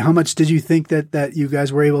know, maybe how much did you think that you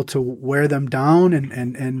guys were able to wear them down,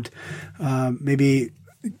 and maybe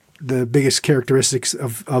the biggest characteristics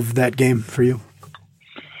of that game for you?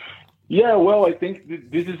 Yeah, well, I think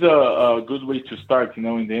this is a good way to start. You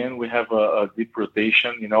know, in the end, we have a deep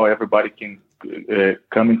rotation. You know, everybody can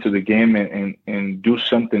come into the game and do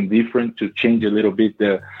something different to change a little bit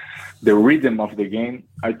the rhythm of the game.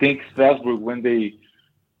 I think Strasbourg, when they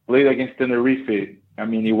played against Tenerife, I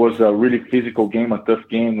mean, it was a really physical game, a tough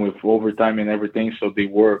game with overtime and everything. So they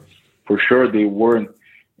weren't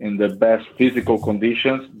in the best physical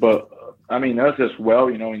conditions. But I mean, us as well,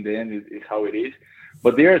 you know, in the end is how it is.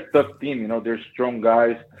 But they're a tough team, you know, they're strong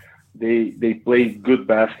guys. They play good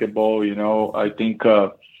basketball, you know. I think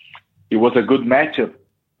it was a good matchup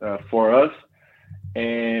for us.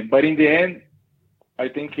 But in the end, I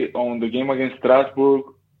think on the game against Strasbourg,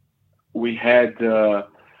 we had,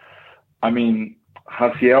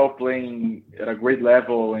 Raziel playing at a great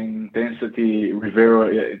level in intensity, Rivero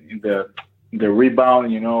in the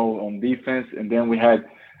rebound, you know, on defense. And then we had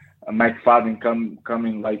McFadden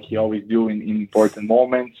coming like he always do in important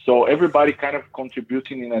moments. So everybody kind of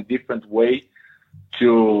contributing in a different way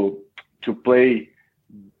to play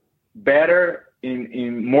better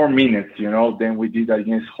in more minutes, you know, than we did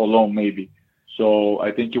against Holon maybe. So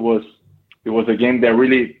I think it was a game that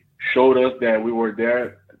really showed us that we were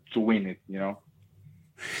there to win it, you know.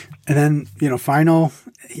 And then, you know, final,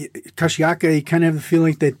 Karsiyaka, you kind of have the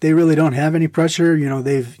feeling that they really don't have any pressure. You know,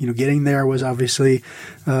 getting there was obviously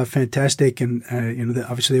fantastic. And, you know,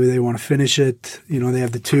 obviously they want to finish it. You know, they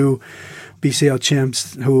have the 2 BCL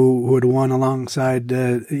champs who had won alongside,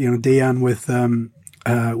 you know, Dejan with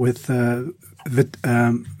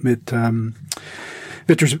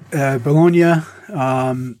Vitor Bologna.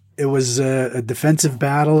 It was a defensive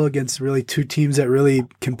battle against really 2 teams that really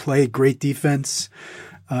can play great defense.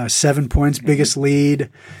 7 points, biggest lead.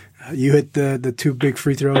 You hit the 2 big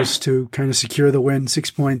free throws to kind of secure the win.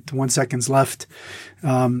 6.1 seconds left.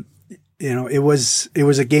 You know, it was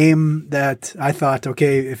a game that I thought,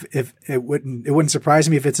 okay, if it wouldn't surprise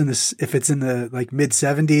me if it's in the like mid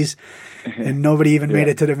 70s, and nobody even made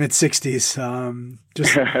it to the mid 60s.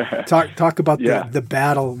 Just talk about the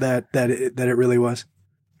battle that it really was.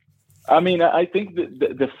 I mean, I think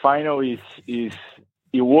the final it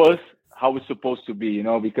was how it's supposed to be, you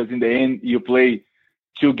know, because in the end you play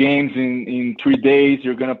 2 games in 3 days,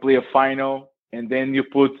 you're going to play a final, and then you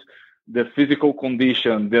put the physical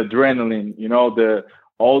condition, the adrenaline, you know,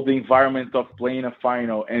 all the environment of playing a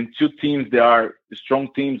final, and 2 teams that are strong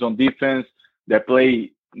teams on defense that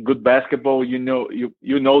play good basketball. You know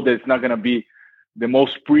that it's not going to be the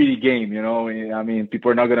most pretty game, you know. I mean,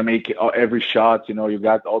 people are not going to make every shot, you know, you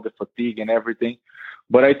got all the fatigue and everything.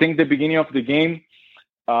 But I think the beginning of the game,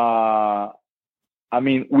 I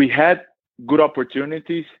mean, we had good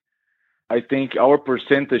opportunities. I think our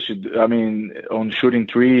percentage, I mean, on shooting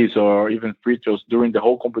threes or even free throws during the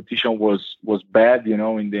whole competition was bad, you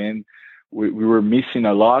know. In the end, we were missing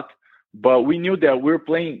a lot. But we knew that we were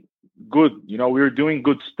playing good, you know, we were doing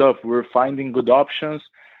good stuff. We were finding good options.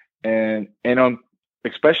 And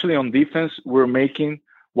especially on defense, we're making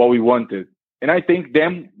what we wanted. And I think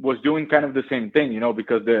them was doing kind of the same thing, you know,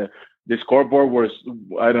 because the scoreboard was,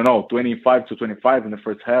 I don't know, 25-25 in the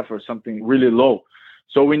first half or something really low.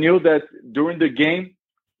 So we knew that during the game,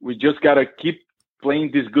 we just got to keep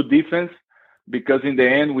playing this good defense, because in the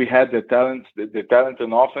end, we had the talent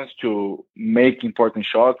and offense to make important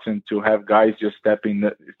shots and to have guys just stepping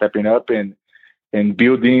up and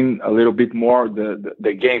building a little bit more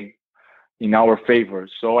the game in our favor.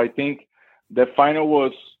 So I think the final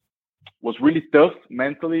was really tough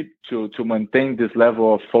mentally to maintain this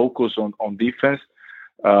level of focus on defense,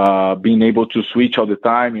 being able to switch all the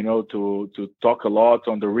time, you know, to talk a lot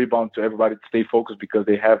on the rebound to everybody to stay focused, because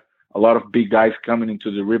they have a lot of big guys coming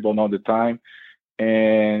into the rebound all the time.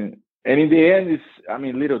 And in the end, it's, I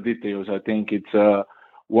mean, little details. I think it's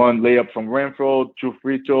one layup from Renfro, 2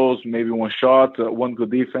 free throws, maybe 1 shot, 1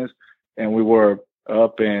 good defense, and we were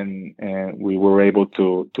up and we were able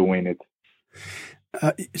to win it.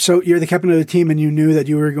 So you're the captain of the team, and you knew that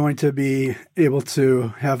you were going to be able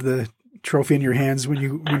to have the trophy in your hands when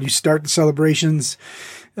you start the celebrations.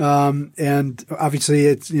 And obviously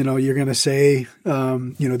it's, you're going to say,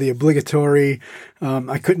 the obligatory,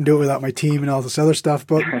 I couldn't do it without my team and all this other stuff.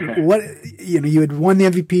 But you had won the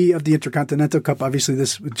MVP of the Intercontinental Cup. Obviously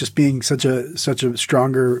this just being such a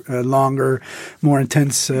stronger, longer, more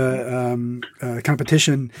intense,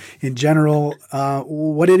 competition in general.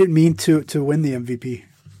 What did it mean to win the MVP?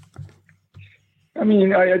 I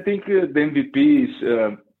mean, I think the MVP is,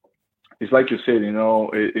 it's like you said,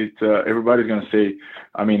 everybody's gonna say.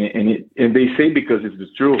 I mean, and they say because it's the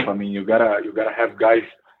truth. I mean, you gotta have guys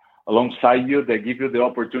alongside you that give you the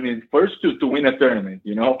opportunity first to win a tournament,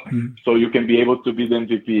 so you can be able to be the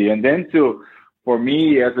MVP, and then for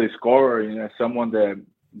me as a scorer, as someone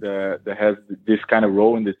that has this kind of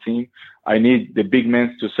role in the team, I need the big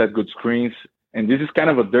men to set good screens, and this is kind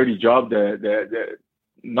of a dirty job that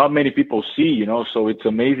not many people see, So it's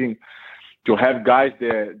amazing to have guys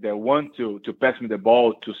that want to pass me the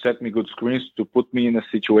ball, to set me good screens, to put me in a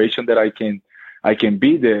situation that I can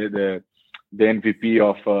be the MVP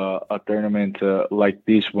of a tournament like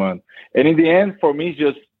this one. And in the end, for me, it's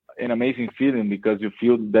just an amazing feeling because you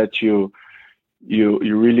feel that you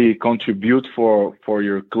really contribute for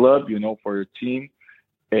your club, for your team,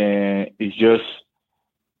 and it's just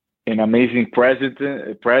an amazing present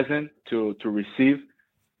to receive.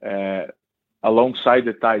 Alongside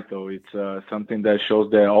the title, it's something that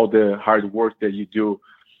shows that all the hard work that you do,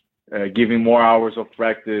 giving more hours of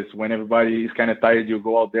practice. When everybody is kind of tired, you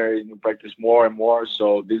go out there and you practice more and more.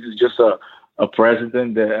 So this is just a present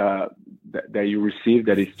that you receive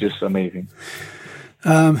that is just amazing.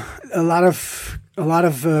 A lot of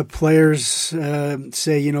players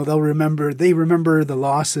say they remember the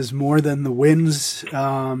losses more than the wins.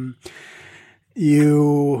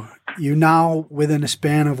 You now, within a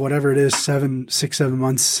span of whatever it is, 7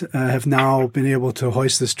 months, have now been able to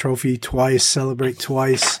hoist this trophy twice, celebrate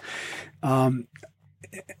twice.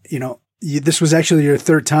 This was actually your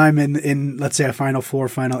third time in let's say a Final Four,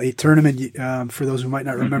 Final 8 tournament. For those who might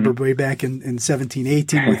not remember, way back in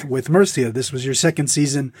 17-18 with Murcia, this was your second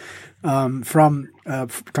season from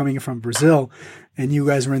coming from Brazil, and you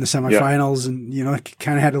guys were in the semifinals, and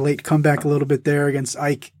kind of had a late comeback a little bit there against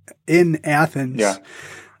Ike in Athens. Yeah.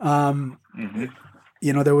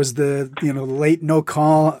 There was the late no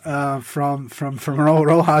call from Raul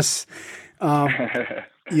Rojas.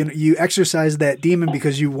 You exercised that demon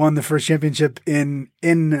because you won the first championship in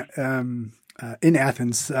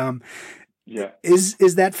Athens.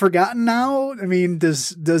 Is that forgotten now? I mean,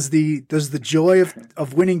 does the joy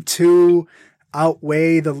of winning two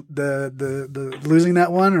outweigh the losing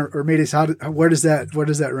that one, or maybe where does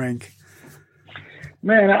that rank?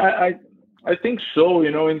 Man, I think so.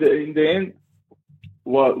 In the end,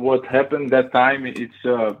 what happened that time, it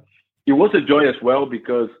was a joy as well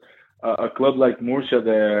because a club like Murcia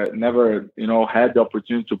that never had the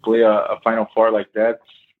opportunity to play a Final Four like that,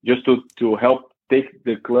 just to help take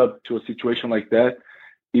the club to a situation like that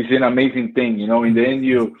is an amazing thing. In the end,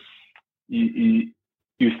 you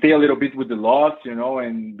stay a little bit with the loss,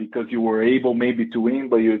 and because you were able maybe to win,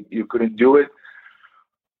 but you couldn't do it.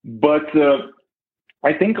 But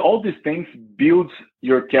I think all these things builds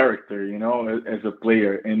your character, as a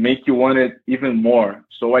player and make you want it even more.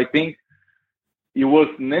 So I think it was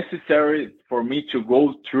necessary for me to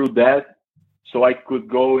go through that so I could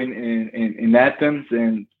go in Athens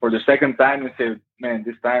and for the second time and say, man,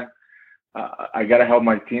 this time I got to help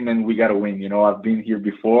my team and we got to win. I've been here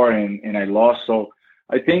before and I lost. So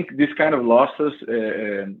I think this kind of losses,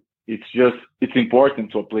 it's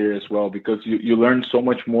important to a player as well because you learn so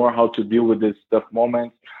much more how to deal with this tough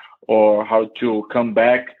moments or how to come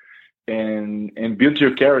back and build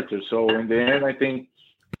your character. So in the end, I think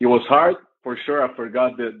it was hard for sure. I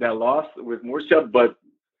forgot that loss with Murcia, but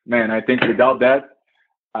man, I think without that,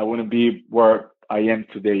 I wouldn't be where I am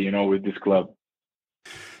today, with this club.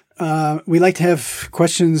 We like to have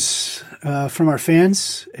questions from our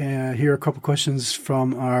fans. Here are a couple questions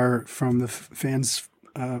from the fans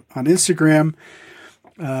on Instagram.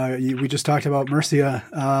 We just talked about Murcia.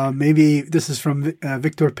 Maybe this is from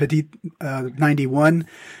Vitor Benite 91.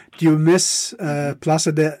 Do you miss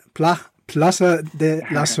Plaza de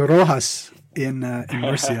las Rojas in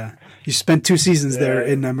Murcia? You spent 2 seasons there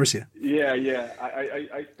in Murcia. Yeah.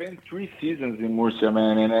 I spent 3 seasons in Murcia,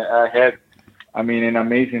 man, and I had, an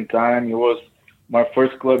amazing time. It was my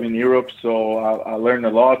first club in Europe, so I learned a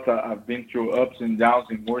lot. I've been through ups and downs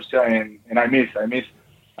in Murcia, and I miss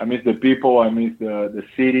the people. I miss the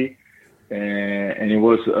city, and it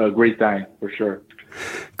was a great time for sure.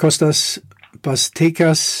 Kostas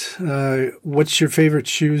Pastekas, what's your favorite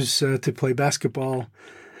shoes to play basketball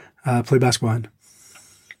in?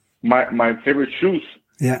 My favorite shoes?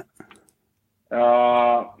 Yeah.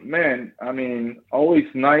 Man, I mean, always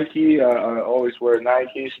Nike. I always wear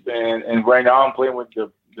Nikes, and right now I'm playing with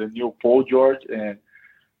the new Paul George, and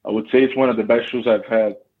I would say it's one of the best shoes I've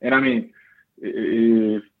had. And I mean,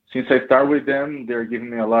 since I started with them, they're giving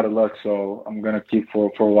me a lot of luck, so I'm gonna keep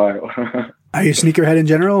for a while. Are you a sneakerhead in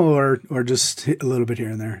general, or just a little bit here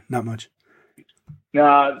and there? Not much.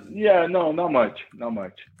 Yeah, no, not much, not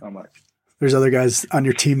much, not much. There's other guys on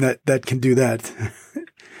your team that can do that.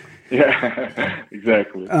 Yeah,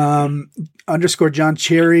 exactly. Underscore John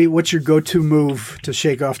Cherry, what's your go-to move to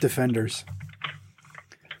shake off defenders?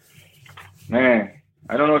 Man,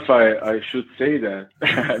 I don't know if I should say that.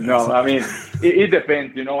 No, I mean, it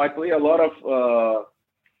depends. I play a lot of,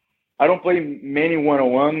 I don't play many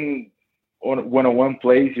one-on-one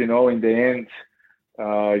plays, in the end,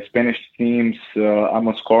 Spanish teams, I'm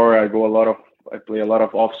a scorer. I play a lot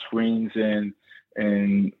of off screens and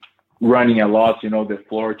running a lot, the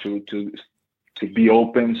floor to be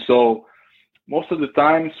open. So most of the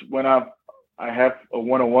times when I have a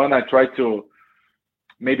one-on-one, I try to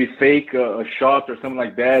maybe fake a shot or something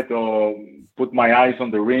like that, or put my eyes on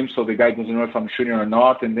the rim so the guy doesn't know if I'm shooting or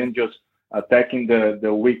not, and then just attacking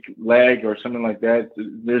the weak leg or something like that.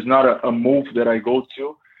 There's not a move that I go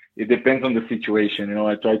to. It depends on the situation.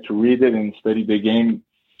 I try to read it and study the game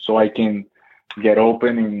so I can get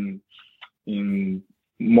open in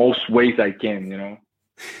most ways I can.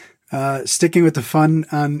 Sticking with the fun,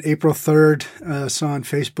 on April 3rd, saw on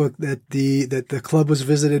Facebook that the club was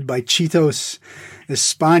visited by Cheetos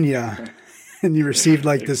España, and you received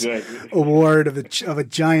this award of a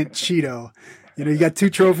giant Cheeto. You got 2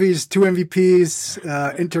 trophies, 2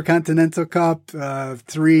 MVPs, Intercontinental Cup,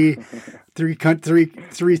 three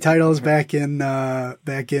titles back in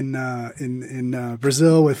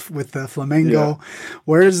Brazil with Flamengo. Yeah.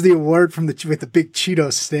 Where is the award with the big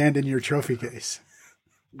Cheetos stand in your trophy case?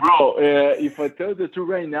 Bro, if I tell the truth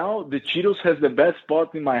right now, the Cheetos has the best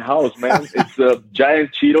spot in my house, man. It's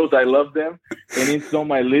giant Cheetos. I love them, and it's on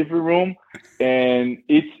my living room. And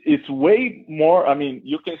it's way more. I mean,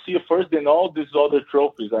 you can see it first than all these other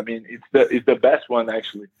trophies. I mean, it's the best one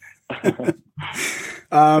actually.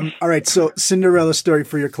 All right, so Cinderella story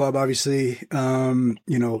for your club, obviously.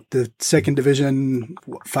 The second division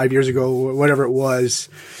 5 years ago, whatever it was.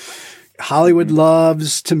 Hollywood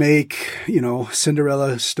loves to make,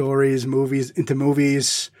 Cinderella stories, movies into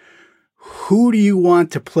movies. Who do you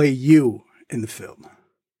want to play you in the film?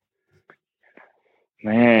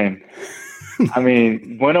 Man, I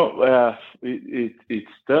mean,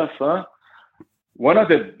 it's tough, huh? One of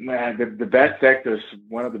the best actors,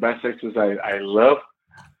 I love,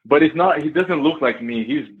 but it's not. He doesn't look like me.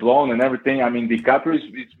 He's blonde and everything. I mean, DiCaprio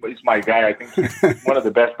is my guy. I think he's one of the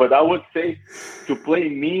best. But I would say to play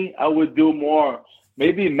me, I would do more.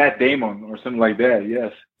 Maybe Matt Damon or something like that.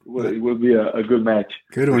 Yes, it would be a good match.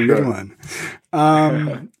 Good one. Sure. Good one.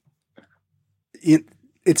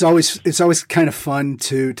 It's always kind of fun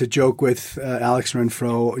to joke with Alex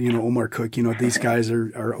Renfro, Omar Cook. These guys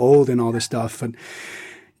are old and all this stuff, and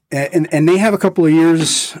they have a couple of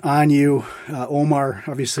years on you. Omar,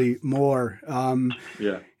 obviously, more.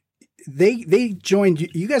 Yeah. They joined.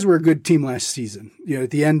 You guys were a good team last season.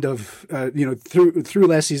 At the end of through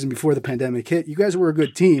last season before the pandemic hit, you guys were a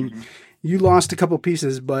good team. Mm-hmm. You lost a couple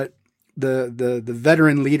pieces, but the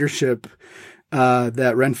veteran leadership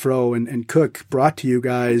that Renfro and Cook brought to you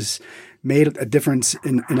guys made a difference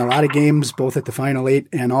in a lot of games, both at the Final Eight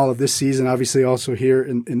and all of this season, obviously also here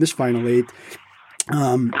in this Final Eight.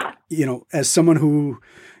 As someone who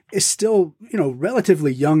is still,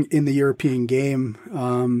 relatively young in the European game,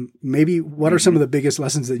 maybe what are some of the biggest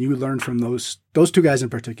lessons that you learned from those 2 guys in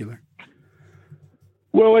particular?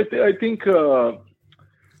 Well, I think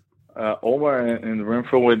Omar and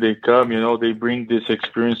Renfro, when they come, they bring this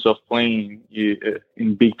experience of playing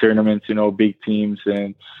in big tournaments, big teams.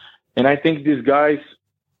 And I think these guys,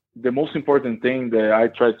 the most important thing that I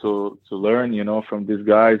try to learn, from these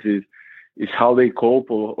guys is how they cope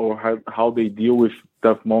or how they deal with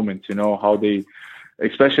tough moments, how they,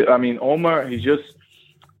 especially, I mean, Omar,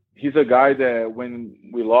 he's a guy that when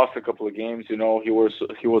we lost a couple of games, he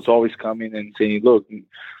was always coming and saying, look,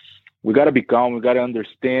 we got to be calm. We got to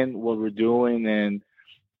understand what we're doing and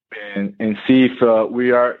see if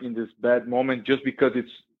we are in this bad moment just because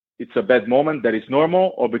it's a bad moment that is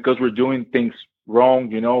normal or because we're doing things wrong.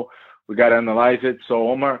 We got to analyze it. So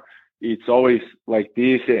Omar, it's always like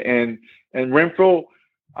this. And Renfro,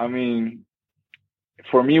 I mean,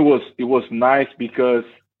 for me it was nice because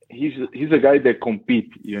he's a guy that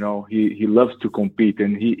competes. He loves to compete,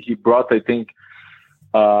 and he brought, I think,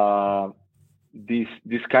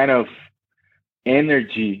 this kind of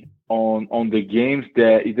energy on the games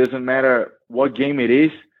that it doesn't matter what game it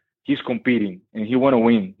is, he's competing and he want to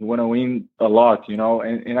win. He want to win a lot,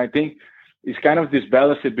 and I think it's kind of this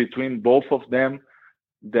balance between both of them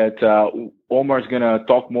that Omar's going to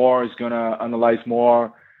talk more, he's going to analyze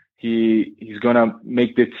more, he's going to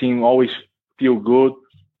make the team always feel good.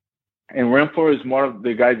 And Ramford is more of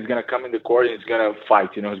the guy that's going to come in the court and he's going to fight,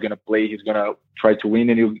 he's going to play, he's going to try to win,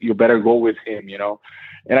 and you better go with him,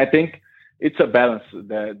 And I think it's a balance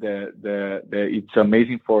that it's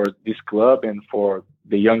amazing for this club and for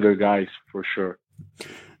the younger guys for sure.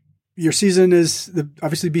 Your season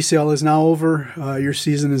obviously BCL is now over. Your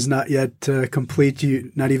season is not yet complete.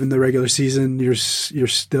 Not even the regular season. You're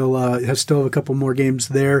still have a couple more games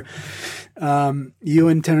there. You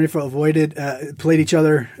and Tenerife played each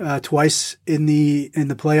other twice in the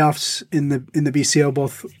playoffs in the BCL.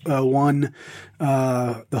 Both won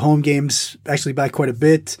the home games actually by quite a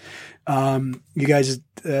bit. You guys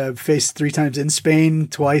faced 3 times in Spain,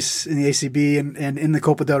 twice in the ACB, and in the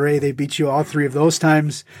Copa del Rey. They beat you all 3 of those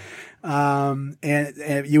times. And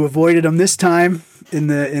you avoided them this time in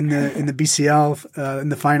the BCL in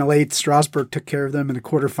the final 8. Strasbourg took care of them in the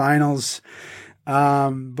quarterfinals.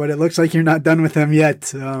 But it looks like you're not done with them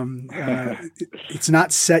yet. It's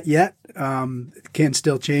not set yet. It can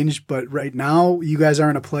still change, but right now you guys are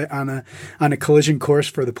on a collision course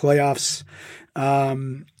for the playoffs.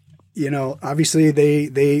 Obviously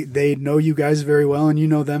they know you guys very well and you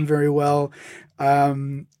know them very well. I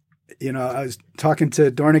was talking to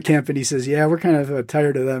Dornekamp and he says, yeah, we're kind of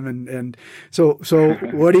tired of them. And so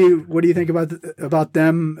what do you think about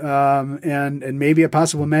them? And maybe a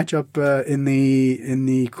possible matchup, in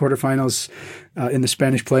the quarterfinals, in the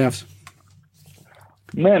Spanish playoffs?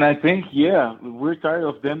 Man, I think, yeah, we're tired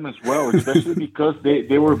of them as well, especially because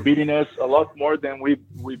they were beating us a lot more than we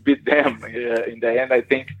beat them. In the end, I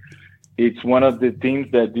think it's one of the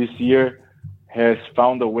teams that this year has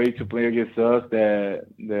found a way to play against us.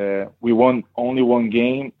 That we won only one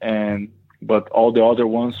game, but all the other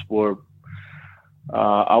ones were,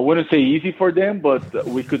 I wouldn't say easy for them, but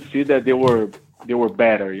we could see that they were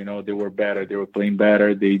better. They were better. They were playing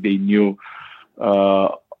better. They knew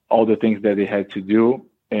all the things that they had to do,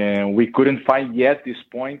 and we couldn't find yet this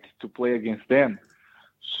point to play against them.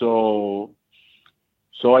 So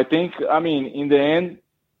I think, in the end,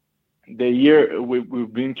 the year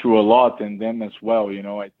we've been through a lot, and them as well.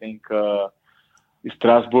 I think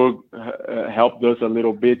Strasbourg helped us a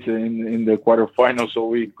little bit in the quarterfinals, so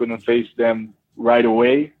we couldn't face them right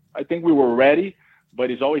away. I think we were ready,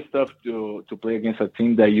 but it's always tough to play against a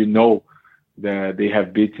team that that they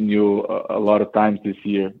have beaten you a lot of times this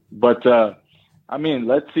year. But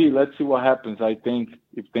let's see what happens. I think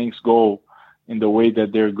if things go in the way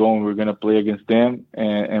that they're going, we're gonna play against them,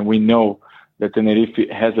 and we know that Tenerife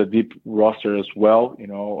has a deep roster as well,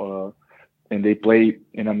 and they play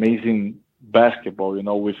an amazing basketball,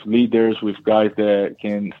 with leaders, with guys that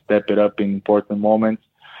can step it up in important moments.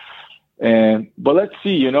 But let's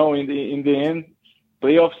see, in the end,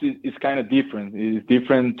 playoffs is kind of different. It's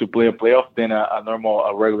different to play a playoff than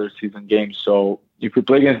a regular season game. So if we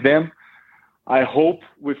play against them, I hope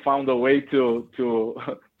we found a way to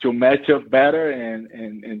match up better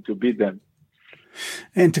and to beat them.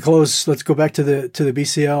 And to close, let's go back to the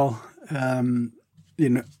BCL.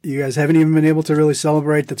 You guys haven't even been able to really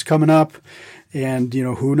celebrate. That's coming up, and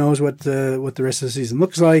who knows what the rest of the season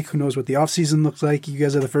looks like. Who knows what the off season looks like. You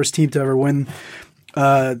guys are the first team to ever win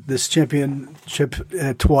this championship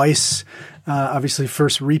twice. Obviously,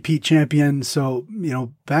 first repeat champion. So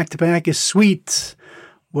back to back is sweet.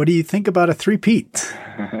 What do you think about a three-peat?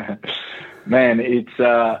 Man, it's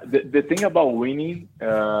the thing about winning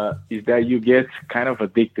is that you get kind of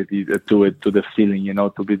addicted to it, to the feeling,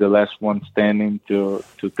 to be the last one standing, to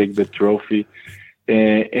take the trophy,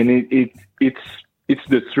 and it's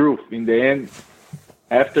the truth. In the end,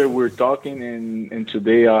 after we're talking, and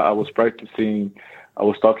today I was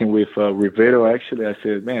talking with Rivero. Actually, I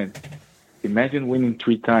said, man, imagine winning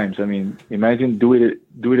 3 times. Imagine do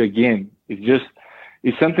it again.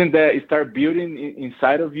 It's something that it start building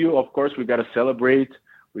inside of you. Of course, we got to celebrate.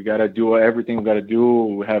 We got to do everything we got to do.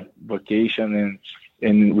 We have vacation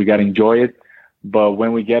and we got to enjoy it. But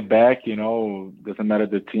when we get back, doesn't matter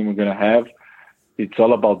the team we're going to have. It's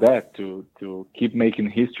all about that, to keep making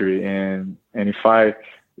history. And if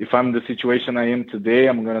I'm the situation I am today,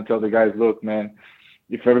 I'm going to tell the guys, look, man,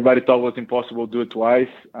 if everybody thought it was impossible to do it twice,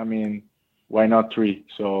 why not 3?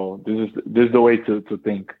 So this is the way to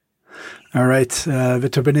think. All right.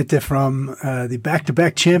 Vitor Benite from the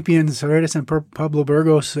back-to-back champions, Hereda San Pablo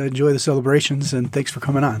Burgos. Enjoy the celebrations, and thanks for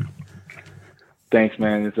coming on. Thanks,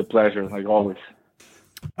 man. It's a pleasure, like always.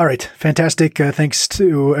 All right. Fantastic. Thanks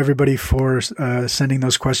to everybody for sending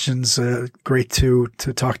those questions. Great to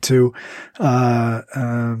talk to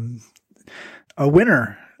a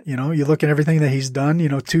winner. You know, you look at everything that he's done, you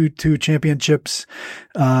know, two championships.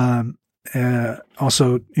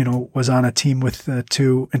 Also, you know, was on a team with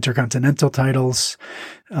 2 intercontinental titles.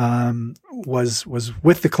 Was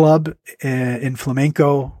with the club in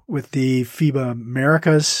flamenco with the FIBA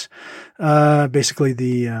Americas, basically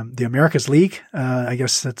the Americas League. I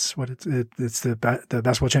guess that's what it's the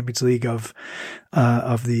Basketball Champions League of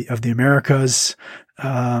the Americas.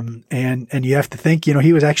 And you have to think, you know,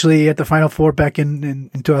 he was actually at the Final Four back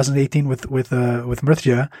in 2018 with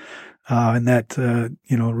Mrtja, and that,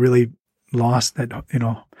 you know, really lost that, you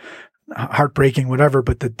know, heartbreaking, whatever,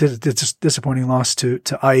 but the disappointing loss to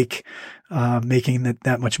Ike, making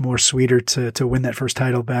that much more sweeter to win that first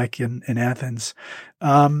title back in Athens.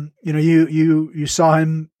 You know, you saw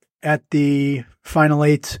him at the Final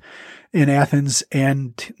 8 in Athens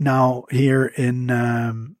and now here in,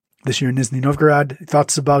 this year in Nizhny Novgorod.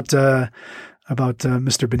 Thoughts about Mr.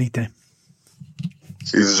 Benite?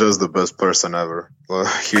 He's just the best person ever.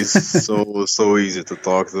 He's so easy to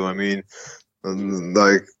talk to. I mean,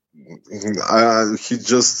 like, he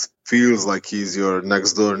just feels like he's your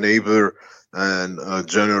next door neighbor and a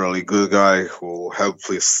generally good guy who will help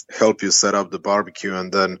you set up the barbecue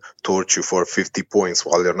and then torch you for 50 points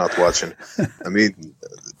while you're not watching. I mean,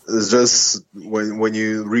 it's just when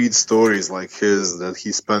you read stories like his, that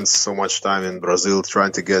he spends so much time in Brazil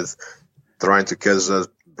trying to catch that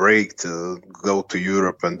break to go to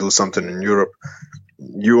Europe and do something in Europe,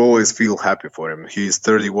 you always feel happy for him. He's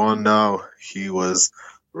 31 now. He was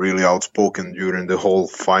really outspoken during the whole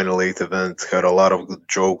Final 8 event, had a lot of good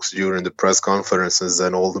jokes during the press conferences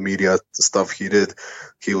and all the media stuff he did.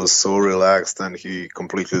 He was so relaxed and he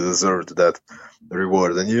completely deserved that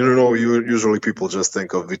reward. And you know, usually people just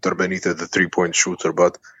think of Vitor Benite, the 3-point shooter,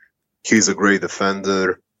 but he's a great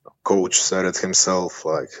defender. Coach said it himself,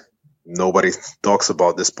 like, nobody talks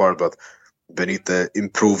about this part, but Benite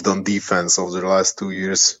improved on defense over the last 2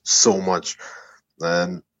 years so much.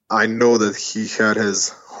 And I know that he had his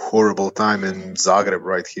horrible time in Zagreb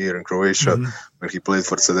right here in Croatia, where he played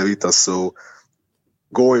for Cedevita. So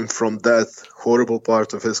going from that horrible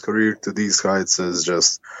part of his career to these heights is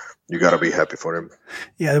just, you got to be happy for him.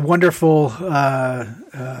 Yeah, wonderful.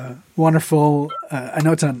 Wonderful. I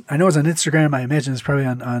know it's on Instagram. I imagine it's probably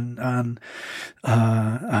on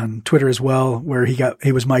Twitter as well, where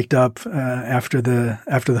he was mic'd up after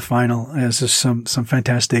the final. It's just some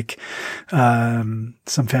fantastic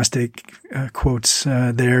quotes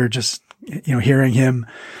there. Just, you know, hearing him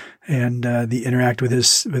and the interact with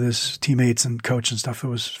his teammates and coach and stuff. It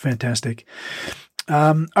was fantastic.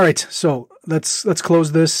 All right, so let's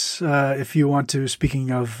close this. If you want to,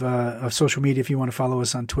 speaking of social media, if you want to follow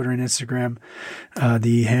us on Twitter and Instagram,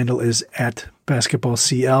 the handle is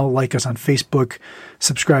 @basketballcl. Like us on Facebook,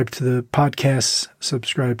 subscribe to the podcast,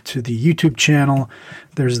 subscribe to the YouTube channel.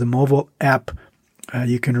 There's the mobile app.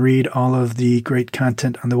 You can read all of the great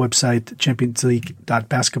content on the website.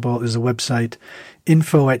 championsleague.basketball is the website.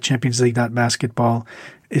 info@championsleague.basketball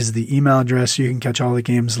is the email address. You can catch all the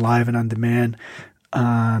games live and on demand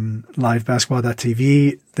on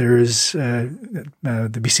livebasketball.tv. There is the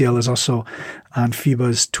BCL is also on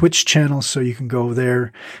FIBA's Twitch channel, so you can go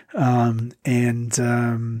there.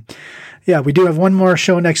 Yeah, we do have one more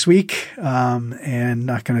show next week, and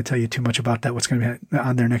not going to tell you too much about that, what's going to be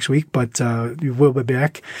on there next week, but we will be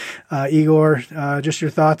back. Igor, just your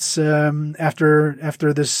thoughts after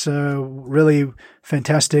this really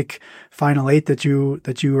fantastic Final 8 that you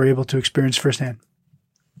were able to experience firsthand.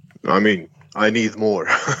 I mean, I need more.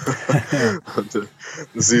 The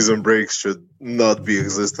season breaks should not be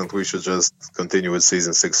existent. We should just continue with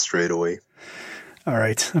season 6 straight away. All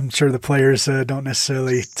right. I'm sure the players don't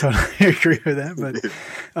necessarily totally agree with that, but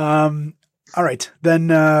all right. Then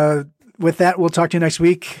with that, we'll talk to you next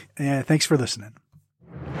week. And thanks for listening.